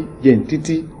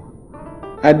jẹ̀ǹtítí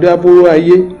adábóró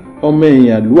ayé ọmọ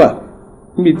èèyàn lúà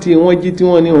níbi tí wọ́n jí tí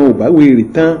wọ́n ní wọn ò bá wèrè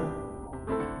tán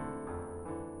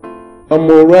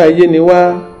ọmọ oró ayé ni wá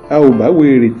a ò bá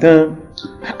wèrè tán.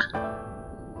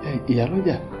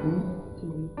 Ìyálọ́jà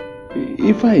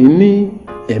ifá yìí ní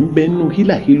ẹ̀ ń bẹnu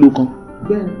hílàhílo kan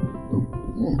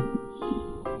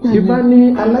ifá ní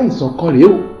aláìsàn kan rèé o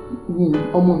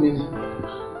ọmọ mi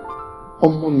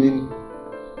ni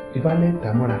ifá ní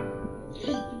tàmọ́ra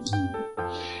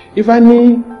ifá ní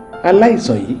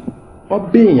aláìsàn yìí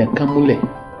ọbẹ̀ èèyàn kan múlẹ̀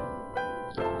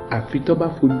àfi tó bá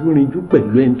fojú rinjú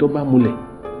pẹ̀lú ẹni tó bá múlẹ̀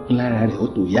lára rẹ̀ ó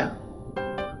tó yá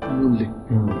múlẹ̀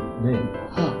bẹ́ẹ̀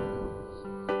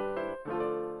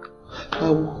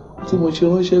àwọ̀ tí mo ṣe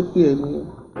ránṣẹ́ pé ẹnu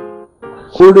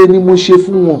oore ni mo ṣe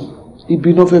fún wọn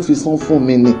ibi náà fẹ́ fi san fún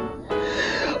mi ni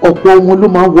ọ̀pọ̀ wọn ló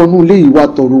máa ń wọnú ilé yìí wá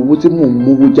tọrọ owó tí mò ń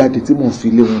mówó jáde tí mò ń fi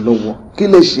lé wọn lọ́wọ́ kí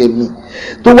lè ṣe mí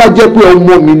tó wá jẹ́ pé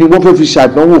ọmọ mi ni wọ́n fẹ́ fi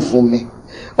ṣàdánwò fún mi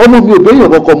ọmọ mi ò béèyàn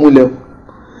kankan múlẹ̀ o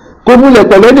kò múlẹ̀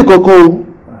pẹ̀lú ẹnì kankan o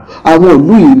àwọn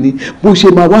ìlú yìí ni bó ṣe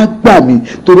máa wá gbà mí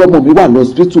torí ọmọ mi wà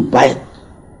lọ́sibítù báyìí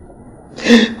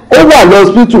ó wà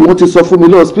lọ́sibítù wọ́n ti sọ fún mi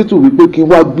lọ́sibítù wípé kí n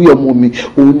wá gbé ọmọ mi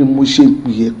òun ni mo ṣe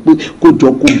pè é pé kó jọ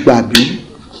kó gbà mí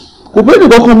kò bẹ́ẹ̀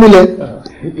nìkan kan múlẹ̀.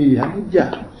 ìyá ìjà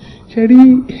ṣe rí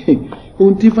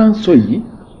ohun tí ifá ń sọ yìí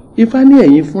ifá ní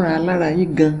ẹ̀yin fúnra lára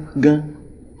yín gan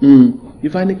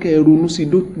ifá ní kẹ́ ẹ ronú sí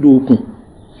dódò okùn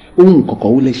ohun kọ̀kọ̀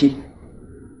ó lẹ ṣe.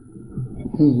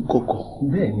 ohun kọ̀kọ̀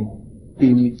bẹ́ẹ̀ ni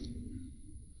èmi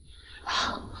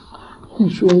ń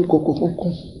ṣe ohun kọ̀kọ̀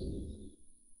kankan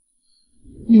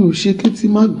mi ò ṣe kí tí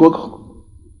má gbọ́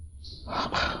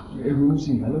ẹ ronú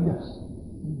sí ìyálọ́jà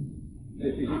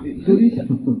torí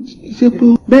ṣé pé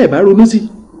bẹ́ẹ̀ bá ronú sí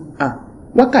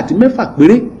wákàtí 6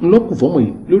 péré ńlọ́kù fọ́mọ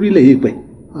yìí lórílẹ̀ èèpẹ̀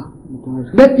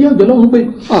bẹ́ẹ̀ bí ọjọ́ lọ́hún pé.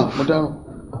 mo dáràn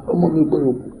ọmọ mi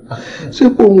gbọ́dọ̀ kú ṣé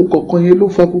pé ohun kọ̀ọ̀kan yẹn ló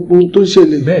fa gbogbo ohun tó ń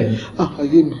ṣẹlẹ̀. bẹ́ẹ̀ni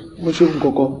ayé mi mo ṣe ohun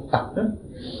kọ̀ọ̀kan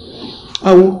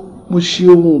àwọn mo ṣe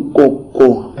ohun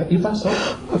kọ̀ọ̀kan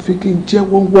àfi kí n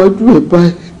jẹ́wọ́ wájú ẹ̀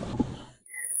báyìí.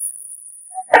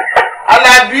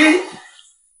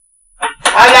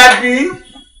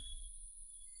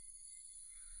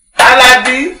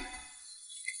 Alábí.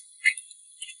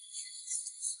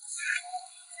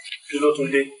 Kí ló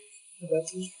tún dé?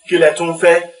 Kí lẹ tún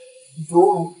fẹ́?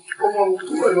 Ọmọ mi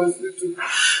tó wà lọ sí ètò.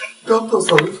 Dókítà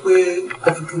sọ wípé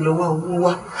àfikún lọ́wọ́ owó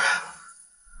wá.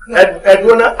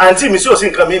 Ẹ̀dùn náà, àǹtí mi sí ò sí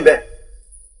nǹkan mi bẹ́ẹ̀.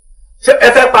 Ṣé ẹ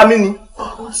fẹ́ pa mí ni?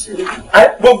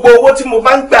 Gbogbo owó tí mo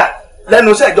bá ń gbà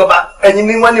lẹ́nu iṣẹ́ ìjọba, ẹ̀yin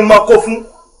ni wọ́n ní mọ́ kó fún.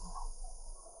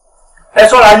 Ẹ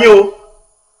ṣọ́ra yín o.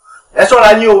 Ẹ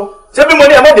ṣọ́ra yín o. Ṣé bí mo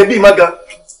ní ẹ mọ̀ débí mọ́ gan?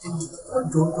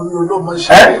 Ọjọ́ torí ọlọ́mọ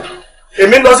ṣe.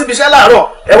 Èmi ń lọ síbi iṣẹ́ láàárọ̀,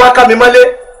 ẹ wá ká mi mọ́lé,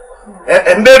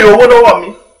 ẹ ń béèrè owó lọ́wọ́ mi.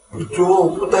 Ìjọ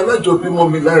òkúta alájọ bímọ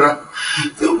mi lára.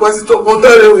 Tí ó bá sí tọkọ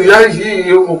dáre ìyá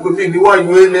yìí, ọmọ pé mi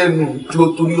níwájú ẹlẹ́nu jọ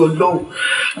torí ọlọ́run.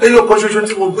 Ẹyọ kan ṣoṣo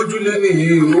tí mo gbójúlé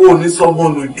nìyí, ó ní sọmọ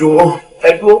nù jọ.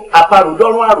 Ẹ̀dùn àparò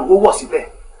lọ́rùn àrò ó wọ̀ síbẹ̀.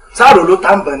 Sáàrò ló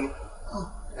tá ń bọ̀ ni.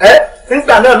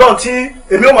 Nígbà náà lọ́n tí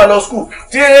èmi ò máa lọ skul,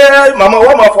 tí màmá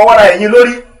wọn máa fọwọ́ ra ẹ̀yìn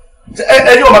lórí.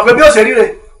 Ẹ̀yin ò mọ̀ pé bí ó ṣe rí rè.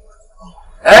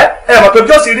 Ẹ mọ̀ pé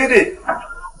bí ó ṣe rí rè.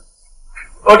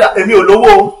 Ọ̀dà èmi ò lówó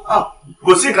o.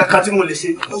 Kò sí nǹkan kan tí mo lè ṣe.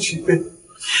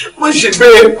 Mo ṣe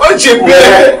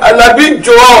bẹ́ẹ̀ Alábí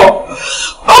jọ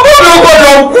ọmọ mi ò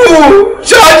gbọdọ̀ kú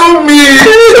ṣàánú mi.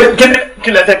 Kí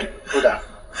lẹ fẹ́ kí?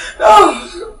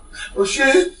 O ṣe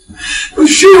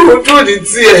ojú òní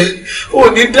tiẹ̀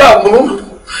òní dààmú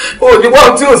òní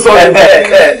wọ́n tí ò sọ nípa.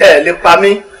 Ẹ lè pa mí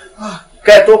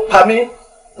kẹ́ ẹ tó pa mí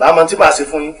láàmú tí màá ṣe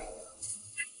fún yín.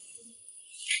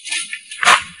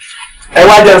 Ẹ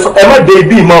wá jẹ ẹ má dé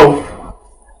ibi mọ́ o.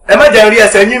 Ẹ má jẹ́ rí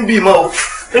ẹsẹ̀ yín bí mọ́ o.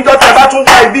 Níjọ́ tí a bá tún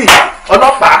wá ibi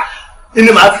ọlọ́pàá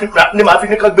ni màá fi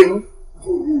ní kán gbé yín.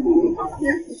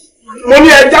 Mo ní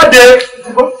ẹ jáde.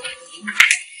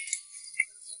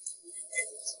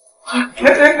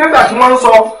 Nígbà tí wọ́n ń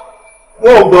sọ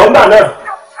wọn ò gbọ́ ńgbà náà.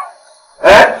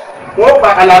 Wọ́n pa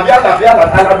Àlàbí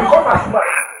kọ́ pàṣípà.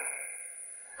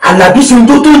 Àlàbí ṣe ń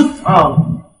tó tó yìí.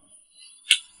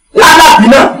 Lálábì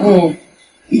náà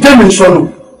ìdẹ́mi ìṣọ̀nù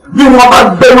bí wọ́n bá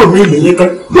gbẹ́rò mi lèyìn kan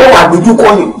yóò wà lójú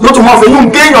kọyìn ló tún máa fẹ́ yóò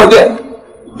géèyàn dẹ̀.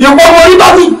 Ìwọ ọmọ orí bá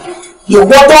mi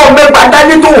ìwọ tó mẹ́gbàá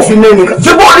dání tó òfin mi nìkan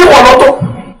ṣé bó rí wọn lọ́tọ̀.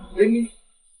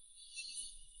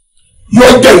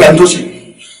 Yóò jẹ́ ìyá tó ṣe.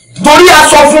 Torí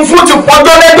aṣọ funfun ti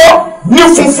pọjọ́ lẹ́jọ́ ní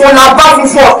funfun la bá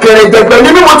funfun ọ̀kẹ́rẹ́ gbẹ̀gbẹ̀ ní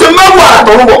bí mo ti mẹ́wàá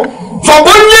àtọ̀run bọ̀.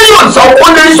 Ṣọ̀gbọ́n yíyan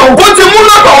ṣọ̀gbọ́n lè ṣọ̀gbọ́n ti mú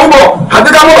lọ́tọ̀run bọ̀ àti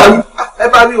ká mọ̀ wá rí. Ẹ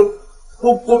bá rí o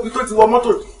gbogbo ibi tó ti wọ mọ́tò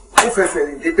ó fẹ́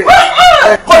fẹ̀rẹ̀ débẹ̀.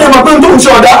 Kọ́ ni mo pé n tó ń ṣe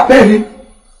ọ̀dà. Bẹ́ẹ̀ni.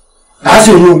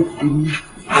 Láṣẹ yìí o,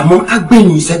 àmọ́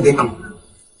agbẹ́yìn ìṣẹ́gbẹ́ kan.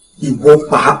 ìwọ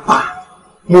pàápàá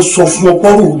mo sọ fún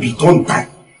ọpọ́rọ̀ òbí tó ń ta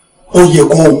ó yẹ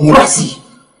kó o múra sí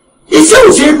i iṣẹ́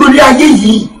òṣèré lórí ayé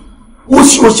yìí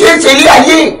òṣì òṣèré ṣe ilé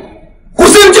ayé kò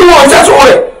sí tí wọn ṣẹ́sọ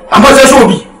rẹ̀ àmọ́ ṣẹ́sọ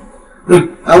òbí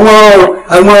àwọn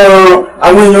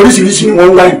èèyàn oríṣiríṣi wọn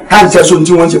ń wáyé ká ń ṣẹ́sọ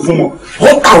tí wọ́n ń ṣe fún wọn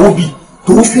ó kà òbí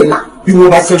tó fẹ́ là bí wọ́n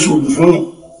bá ṣẹ́sọ òbí fún wọn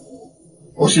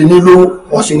ọ̀sẹ̀ ní lówó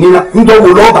ọ̀sẹ̀ ní náà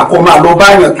nítorí lọ́ọ̀bà kan máa lọ bá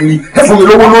yàn kiri ẹ fún mi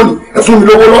lówó lónìí ẹ fún mi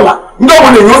lówó lọ́la nítorí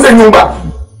lè yàn fẹ́ yún gbà.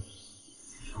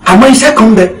 àmọ́ iṣẹ́ kan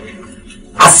bẹ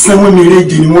asánwó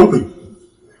mèrèdè ni wọ́n pè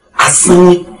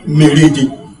asánwó mèrèdè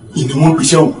ni wọ́n pè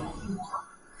sẹ́wọ̀n.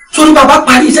 sórí bàbá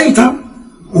parí iṣẹ́ ìtàn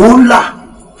ó ń là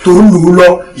tó ń lò ó lọ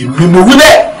ìgbìmọ̀ wí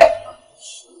bẹ́ẹ̀.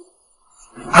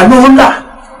 àná ó ń là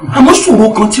àmọ́ ṣòro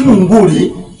kan tí mò ń wò rèé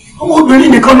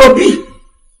ọmọbìnrin nìkan lọ bí.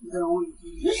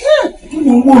 tí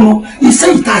mo ń wò nu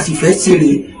iṣẹ́ ìta sì fẹ́ ṣe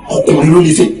rèé ọkùnrin ló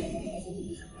lè ṣe.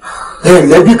 ẹ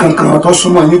lẹ́bí kankan tó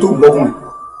súnmọ́ yín tó gbọ́kùnrin.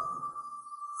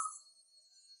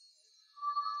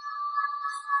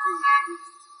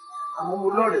 àwọn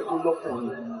olóòrè tó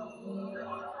lọ́kùnrin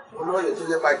olóòrè tó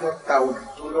jẹ́ pàjọ́ ta òbí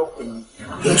tó lọ́kùnrin.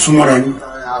 ẹ súnmọ́ra yín.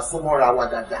 àsúnmọ́ra wa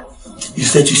dáadáa.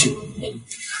 iṣẹ́ ti ṣe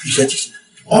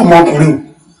ọmọkùnrin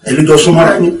ẹ̀lẹ́jọ́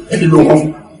súnmọ́ra yín ẹ̀lẹ́ ló ń kọ́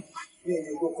fún. mi ò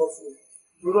lè ló kọ́ fún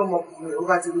un lórí ọmọkùnrin ó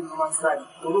bá ti rí mama sáàdì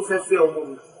tó ló fẹ́ fẹ́ ọmọ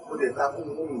mi ó lè ta kún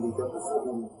mi lórí ìlú ìjọba fún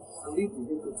ọmọ mi orí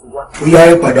ìdílé tó ti wá. ó yá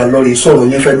ẹ padà lọ rè sọ̀rọ̀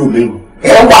yẹn fẹ́ lómi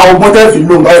ẹ wá ọgbọ́n tẹ́ fi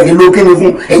lò ń bá ẹ̀ ló kíni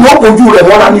fún ẹ̀yìn ọkọ̀ ojú rẹ̀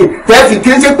mọ́ra ní tẹ́ fi kí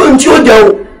n ṣe pé n tí ó jẹ o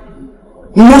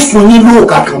mo sùn yín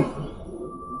lóòkà kan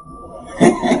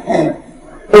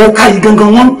òkà yìí gangan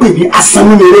wọ́n ń pè ní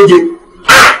asánmúmẹ́rẹ́jẹ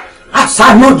àṣà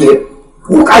náà jẹ́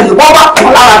òkà yìí wọ́n bá kàn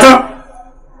lára tán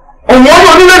òun ọ̀nà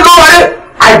onílé lọ́wọ́ rẹ̀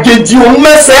àjèjì òun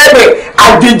mẹ́sẹ̀ ẹ̀bẹ̀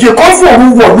àjèjì kan fún òun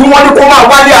wọ̀ bí wọ́n ní kó máa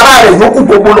wálé ara rẹ̀ yókù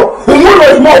gbogbo lọ òun lọ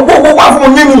ìmọ̀ gbogbo wá fún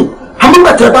un nínú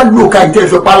amúgbàtẹ́ bá lò ká ìtẹ́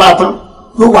ìfẹ́ pálá tán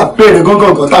yóò wà bẹ̀rẹ̀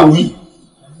gángan kan táwọn yìí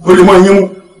ó lè mọ yín mú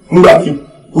nígbà míì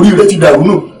orí rẹ̀ ti dàrú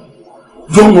nù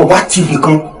yóò mọ̀ wá tìbì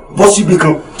kan bọ́ síbi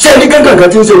kan ṣé ní gángan kan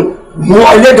tí ń ṣe mú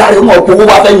ẹlẹ́dàá rẹ̀ mọ̀ owó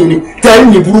wá fẹ́yìn ni tẹ́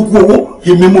ní burúkú owó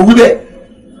èmi mo wí bẹ́ẹ̀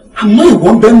àmọ́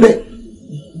ìwọ́n bẹ́ẹ̀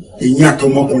èyí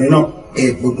àtọmọkùnrin náà ẹ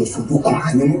gbọ́dọ̀ fojú kan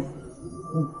àyín mọ́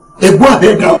ẹgbọ́n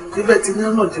àbẹ́ẹ̀dá. síbẹ̀ tí ní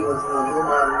ọ̀nà jìnnà ló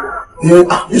máa ń lọ.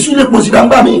 èso lè pọ̀ sí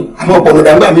dáńgbà mi àmọ́ ọ̀pọ̀lọ̀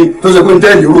dáńgbà mi tó ṣe pé ń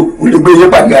tẹ́lẹ̀ rò ó lè gbé yín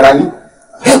pàdé ara yín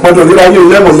ẹ gbọ́dọ̀ ríra yín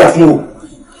lẹ́mọ̀ ìyá fún o.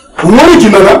 òun ó rìn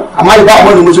jìnnà náà àmọ́ ìbá ọmọ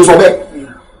ni mo ṣe sọ bẹ́ẹ̀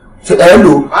ẹ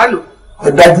lò ẹ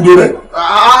dájú dé bẹ́ẹ̀.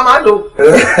 máa lò.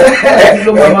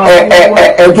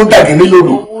 ẹ tó dàgé ní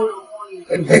lòdù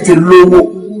ẹ ti lówó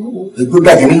ẹ tó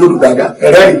dàgé ní lòdù dáadáa ẹ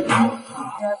rẹ́rìn.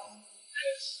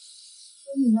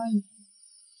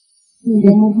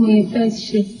 Mo bí ẹ fẹ́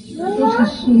ṣe, ó ti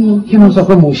sú mi. Kí ló sọ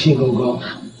pé mo ṣe gangan?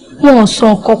 Wọ́n sọ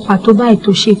ọkọ pàtó báyìí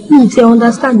tó ṣe. Mi ì tẹ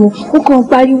understand wọn. Ó kàn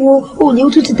pariwo, ó lè ó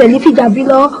tún ti tẹ̀lé fìjàbí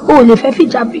lọ, ó lè fẹ́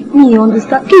fìjàbí. Mi ì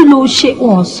understand. Kí ló ṣe?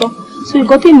 Wọ́n sọ. So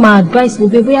nǹkan tí màá advice ni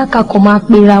pé bóyá kakọ̀ máa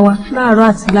pera wa láàárọ̀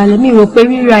àti lálẹ́. Mi rò pé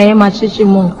ríra yẹn máa ṣe ṣe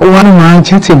mọ́. Ó wá ní máa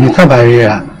jẹ́ tèmi tábà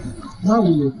ríra. Báwo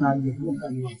lè ta lè ló kà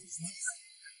ní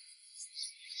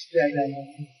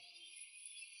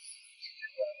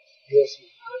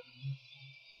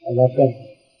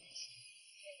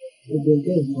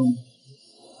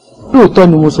lóòótọ́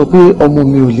ni mo sọ pé ọmọ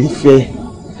mi ò lè fẹ́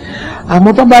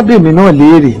àmọ́ tó bá bèmí náà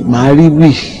léèrè màá rí wí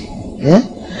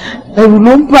ẹ̀rù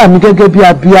ló ń bà mí gẹ́gẹ́ bí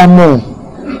abiyamọ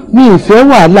mi ì fẹ́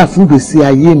wàhálà fún gbèsè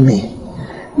ayé mi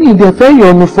mi ì dẹ̀ fẹ́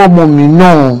yọnu fọ́mọ mi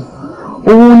náà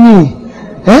òun ni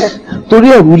torí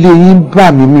ẹ̀rù lè yín bà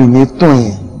mí mi ní tàn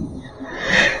yẹn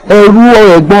ẹ̀rù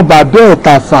ẹ̀gbọ́n bàbá ẹ̀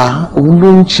Tàfà òun ló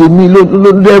ń ṣe mí ló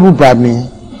lẹ́rù bà mí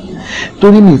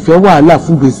torí mi ì fẹ́ wàhálà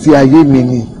fún gbèsè ayé mi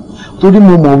ni torí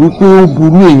mo mọ̀ wípé ó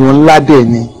burú èèyàn ńlá dẹ̀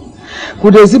ni kò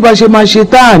dẹ̀ sí bá ṣe máa ṣe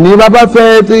táà ní bàbá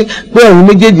fẹ́ pé ẹ̀yin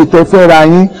méjèèjì tẹ́ fẹ́ ra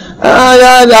yín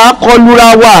àkọlùra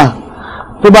wà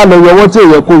tó bá lọ yọwọ́ tí ò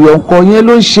yẹ kó yọ nǹkan yẹn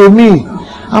ló ń ṣe mí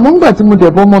àmọ́ nígbà tí mo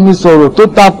dẹ̀ bọ́ ọmọ mi sọ̀rọ̀ tó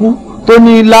takú tó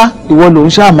ní ilá ìwọ lòún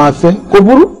ṣáà máa fẹ́ kò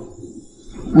burú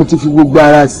mo ti fi gbogbo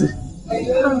ara sí.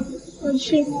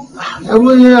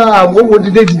 ẹ̀rọ yẹn àwòwò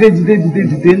dìde ńlẹ̀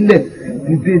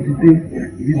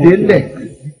dìde ńlẹ̀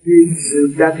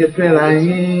ìdákẹ́fẹ́ra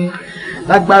yín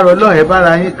lágbára ọlọ́run ẹ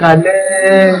bára yín kalẹ̀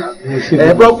ẹ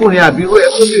bọ́kùnrin àbíwọ́ ẹ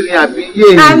kóbìnrin àbíyé.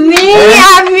 àmín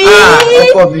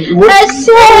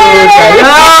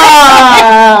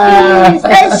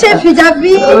ẹ ṣe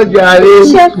fìjàbí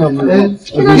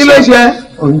kí ló ṣe.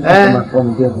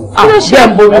 ṣe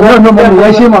mú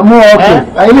ọkọ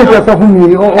ayé lè fẹ́ sọ fún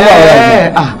mi ó wà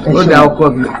ọ̀rọ̀ ó dá ọkọ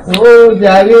mi. ó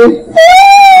jàre.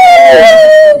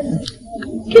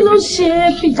 Kí ló ṣe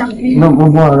fìjàbí? Iná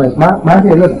gbogbo ọ̀rọ̀ ẹ̀ máa rí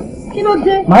ẹ lọ́la. Kí ló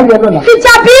dé? Máa rí ẹ lọ́la.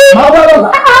 Fìjàbí! Máa wá lọ́la.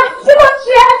 Kí ló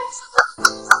ṣe?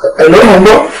 Ẹ̀lọ́ mọ̀ ń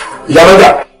gbọ́, ìyá lọ́jà.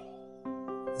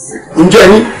 ǹjẹ́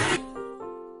ní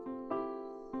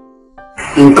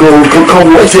nǹkan kan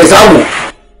wọ́n ti ẹ̀ sáwò.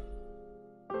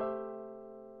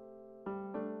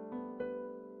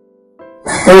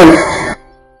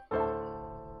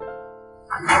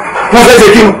 wọ́n fẹ́ ṣe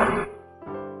kí ni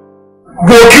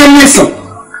gòkè nìsàn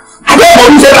abẹ́ẹ̀mọ̀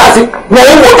ní ṣe láti wọ́n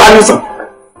ó wọ́ta nìsàn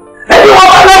ẹni wọ́n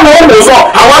bá lọ́nà ó lè sọ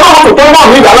àwọn náà tó tó náà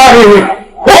ní ìgbà láàrin ìrìn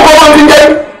ó kọ́ wọ́n ti jẹ́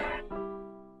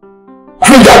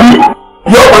fún ìjàbí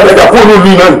yóò padà jà fún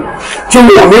olóòlù náà tí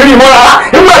mo ò ní rí mọ́ rárá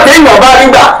nígbà tí èèyàn bá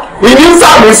nígbà ìní ń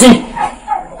sàmì sí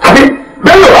àbí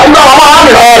bẹ́ẹ̀ yóò wá gbá ọmọ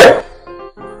aráàlú rẹ̀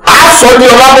á sọ ní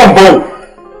ọlábọ̀nbọ̀n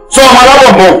sọ ọmọ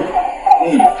alábọ̀nbọ̀n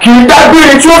kì í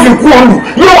dágbére tí ó fi kú olù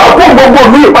yóò wá kó gbogbo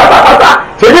olú yìí pátápátá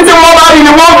èyí tí wọ́n bá rí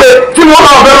ni wọ́n gbé tí wọ́n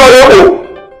náà fẹ́ lọ rẹ̀ wò.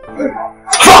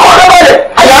 fọkàn lọ́bàlẹ̀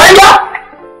àyà rẹ̀ ń já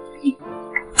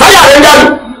sáyà rẹ̀ ń já ni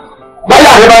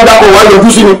báyà rẹ̀ bá ń dákọ̀ wá lójú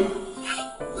sí ni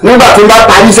nígbà tí n bá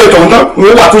parí iṣẹ́ tọ̀hún tán ni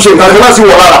wọ́n wà tún ṣe nǹkan tí wọ́n sì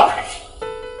wọ̀ lára.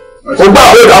 ó gbà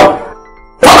wọ́n dáhùn.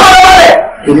 fọkàn lọ́bàlẹ̀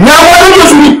èmi àwọn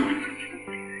olójooṣù ni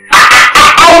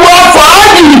àwọn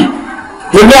fàájì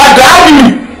èmi àdáàbì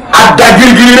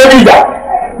àdàgìrìgìrì rẹ̀ níjà.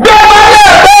 bẹ́ẹ̀ bá yẹ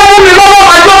ẹ̀kọ́ mú mi lọ́wọ́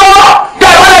àjọ lọ́wọ́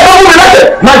bẹ́ẹ̀ bá yẹ ẹ̀kọ́ mú mi lọ́tẹ̀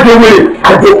má jẹ wèrè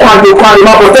àjẹkọ́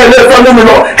àrèmábọ̀ tẹ́ ilé ẹ̀fọ́ mú mi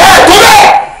lọ. ẹ tó bẹ́ẹ̀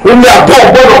omi àbọ̀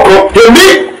gbọ́dọ̀ kan èmi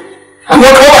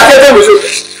àwọn kan wà tẹ́tẹ́ mi so.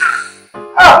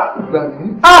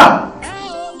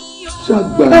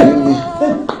 ṣàgbà mi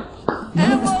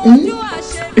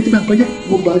ẹ ti bá ń kọjá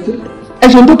mo bá jẹ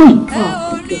ẹ̀sùn tó tó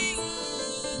yìí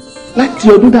láti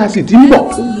ọdún tá a sì ti ń bọ̀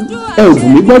ẹ ò bù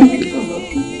mí gbọ́ rí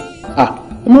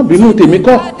ọmọbìnrin tèmi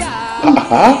kọ́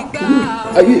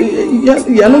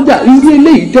ìyálọ́jà irú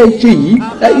eléyìí tẹ́ ẹ ṣe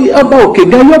yìí ọba òkè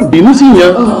gan yóò bínú sí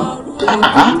yan.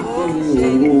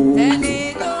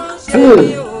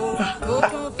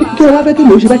 kí ẹ wá fẹ́ kí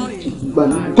ló ṣe báyìí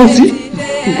kò sí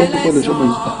nǹkan púpọ̀ lè ṣe ọmọ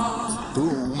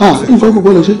yìí nǹkan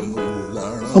púpọ̀ lè ṣe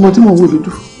ọmọ tí mò ń wò lójú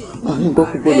nǹkan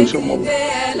púpọ̀ lè ṣe ọmọ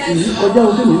mi kọjá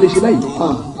ohun tẹ́mi lè ṣe báyìí.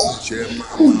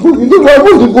 ìdíwọ̀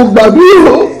ọmọ kò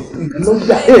gbàdúrà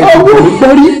lọ́jà ọwọ́ mi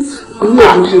gbọ́ rí orí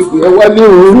ẹ̀mí ṣe pé ẹ wá ní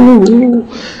òórùn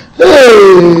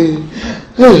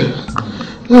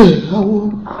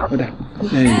ọ̀dà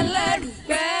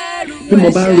bí mo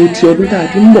bá ro ti ọdún tá a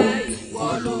ti ń bọ̀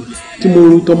tí mo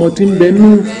ro tọmọ tí ń bẹ ní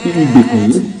ìgbèkùn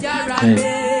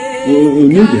yìí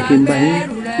òní ò jẹ́ kí n bá yín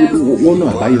wọ́n náà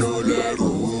àbáyọ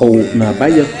ọ̀nà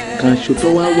àbáyọ kan ṣo tó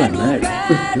wá wà náà rí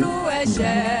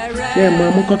ṣé ẹ mọ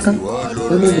ọmọ kankan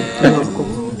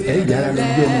ẹ yára lọ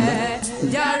bí ọmọ náà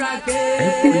ẹ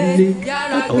kò lé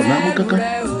ọ̀nà amú kankan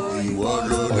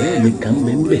ọ̀rẹ́ mi kàn ń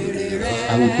bẹ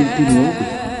àwọn títí ni wọ́n pè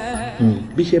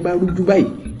bí iṣẹ́ bá rújú báyìí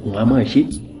òun á máa ṣe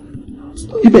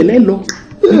ibẹ̀ lẹ́ lọ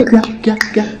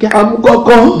kíákíákíá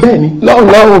amúkọ́kọ́ bẹ́ẹ̀ ni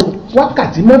lọ́rùn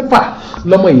wákàtí 6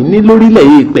 lọmọ yìí ní lórílẹ̀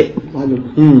èèpẹ̀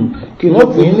kí wọ́n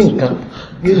fún yín ní nǹkan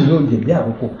yóò ní oúnjẹ bí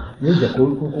àkókò yóò jẹ́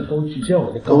kó ṣiṣẹ́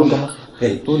ọ̀rẹ́ ní kọ́mọ́kọ́mọ́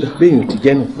tó dà béèyàn ti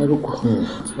jẹ́ nù.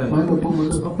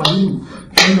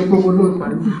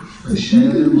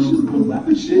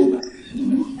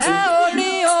 ẹ ò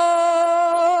rí o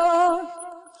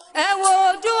ẹ wo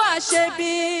ojú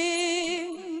àṣebí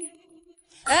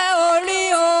ẹ ò rí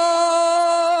o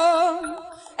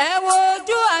ẹ wo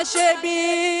ojú àṣebí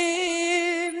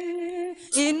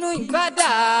inú ìgbà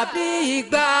dàbí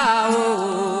ìgbà o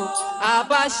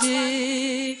àbáṣí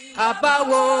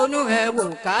àbáwonú ẹ wò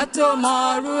ká tó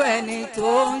mọrú ẹni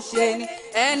tó ń ṣe ni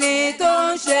ẹni tó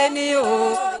ń ṣe ni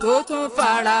o tó tún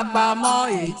fara pamọ́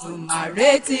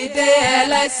Èdùmàrè ti dé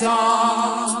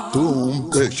ẹlẹ́san. tó ń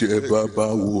bẹ̀ṣẹ̀ bàbá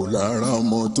wò lára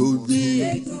ọmọ tó bí.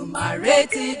 Èdùmàrè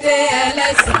ti dé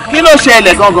ẹlẹ́san. kí ló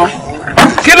ṣẹlẹ̀ gangan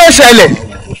kí ló ṣẹlẹ̀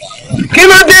kí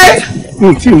ló dé. mi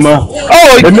ò tí ì mọ̀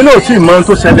èmi náà ò tí ì mọ̀ ohun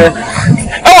tó ṣẹlẹ̀.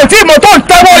 ò tí ì mọ̀ tó ń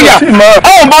tẹ́wọ́ yà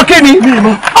mọ kí ni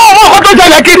ọmọ ọkọ tó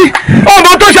ṣẹlẹ̀ kí ni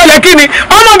ọmọ tó ṣẹlẹ̀ kí ni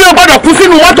ọmọ mi ò gbọdọ̀ kú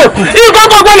sínú mọ́tò ikọ́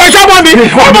gbogbo lọ sọ́mọ mi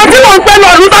ọmọ tí mò ń gbẹ lọ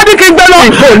ọdún tó ní kí n gbẹ lọ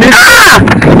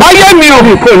ayé mi ò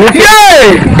yéè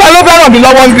ta ló fẹ́ ràn mí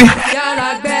lọ́wọ́ ń bí.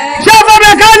 ṣé ẹ fẹ́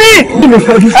mẹkáníìkì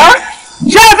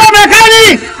ṣé ẹ fẹ́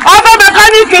mẹkáníìkì ọfẹ́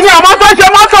mẹkáníìkì ni àwọn tó ṣe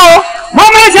mọ́tò mo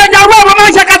máa ń ṣe jaguar mo máa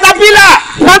ń ṣe katapila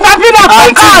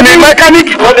kọ́ńkà ni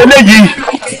mẹkáníìkì kọ́ lélẹ́yìí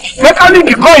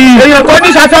mẹkáníìkì kọ́ yìí èèyàn kan ní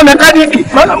ṣàtọ́ mẹkáníìkì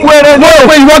wèrè ní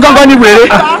òpin ìwọ gangan ni wèrè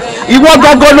ìwọ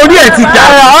gangan lórí ẹ̀ ti jà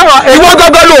ìwọ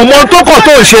gangan ló mọ tó kọ̀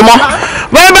tó ṣe mọ́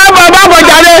bàbá bọ̀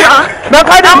jáde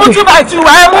mẹkáníìkì ẹmú túbà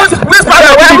ìtura ẹmú wíṣpàdà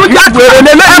ẹmú jáde wèrè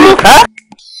lélẹ́yìí.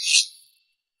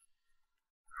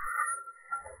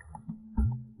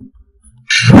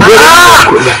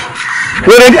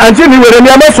 wèrè àǹtí mi wèrè ni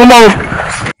ẹ mọ̀ súnmọ́ o.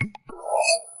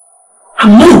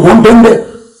 àmọ́ ìwọ́n bẹ́ẹ̀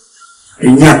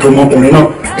ẹ̀yin àtọmọkùnrin náà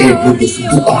ẹ gbọdọ̀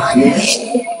fojú kan ayé.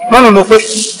 lọ́nà ló pé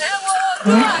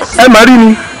ẹ má rí ni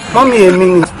mọ́mí èmi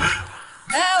ni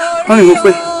wọ́n ní mo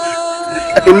pé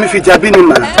èmi fi jàbí ni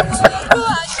mà.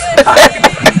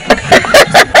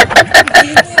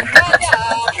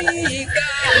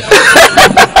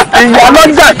 ìyá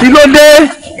lọ́jà kí ló dé?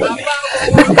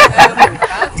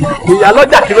 ìyá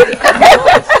lọ́jà kí ló dé?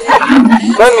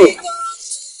 mọ́mí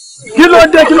kí ló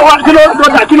dé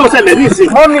kí ló ṣẹlẹ̀ ní ìsìn?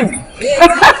 mọ́mí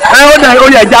ó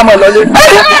yẹ ẹja mọ̀ lọ́lé.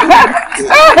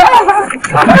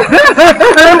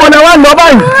 mo ní wá lọ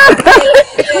báyìí.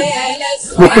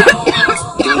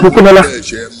 mo kú lọ́la.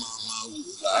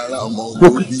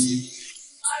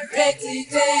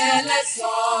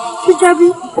 Hijabi,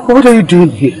 what are you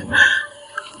doing here?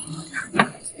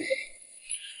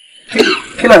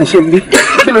 Kí ló ń ṣe mí?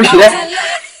 Kí ló ṣe ẹ́?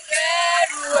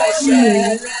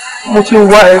 Mo ti ń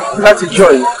wá ẹ láti jọ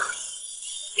ẹ.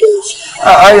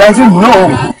 I didn't know.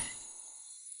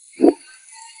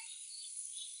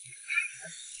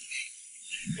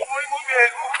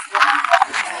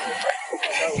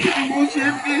 Mo ṣe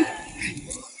bí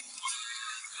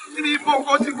ní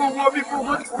ìfọ̀kọ́ tí gbogbo bí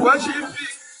gbogbo tí wọ́n ṣe bí.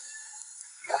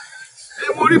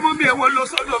 Mo rí mọ́mí ẹ̀wọ̀n lọ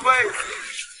sọ́dọ̀ báyìí.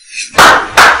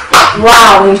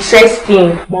 Wow,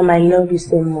 interesting. Mom, I love you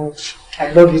so much. I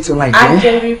love you too, my dear.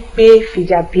 Actually, pé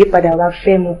Fìjàbí padà wá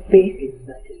fẹ́ mo pé.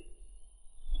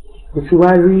 Kò fi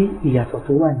wá rí ìyàtọ̀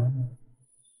tó wà nínú.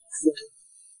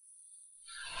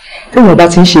 Tí wọ́n bá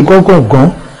ti ń ṣe gángan,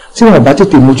 tí wọ́n bá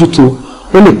tètè mójútó,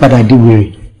 ó lè padà di wèrè.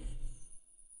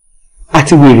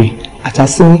 Àti wèrè,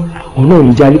 àtàsín, òun náà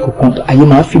lè járí kankan, ayé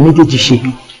máa ń fi méjèèjì ṣe.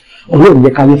 Ọlọ́run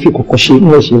yẹ ká lè fi kọ̀kọ̀ ṣe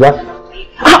ní ẹ̀ṣẹ̀ wá.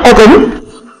 Ọkọ mi.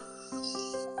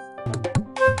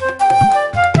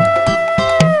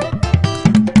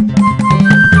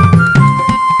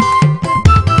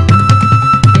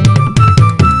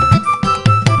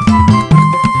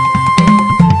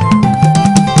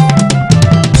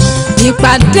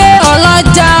 Ìpàdé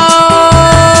ọlọ́jà o,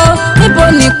 níbo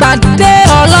ni ìpàdé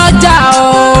ọlọ́jà o,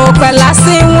 pẹ̀lá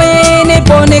sí wín,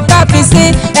 níbo ni káfíńsì,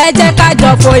 ẹ jẹ́ ká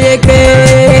jọ fòye gbé.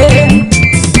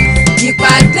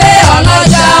 Ìpàdé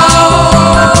ọlọ́jà o,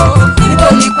 níbo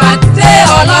ni ìpàdé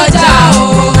ọlọ́jà o,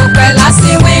 pẹ̀lá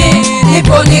sí wín,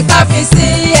 níbo ni káfíńsì,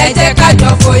 ẹ jẹ́ ká jọ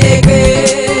fòye gbé.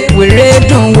 Wèrè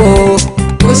dùn wò,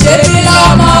 kò ṣe bí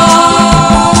lọ́mọ.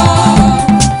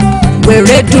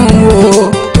 Wèrè dùn wò,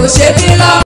 kò ṣe bí lọ́mọ.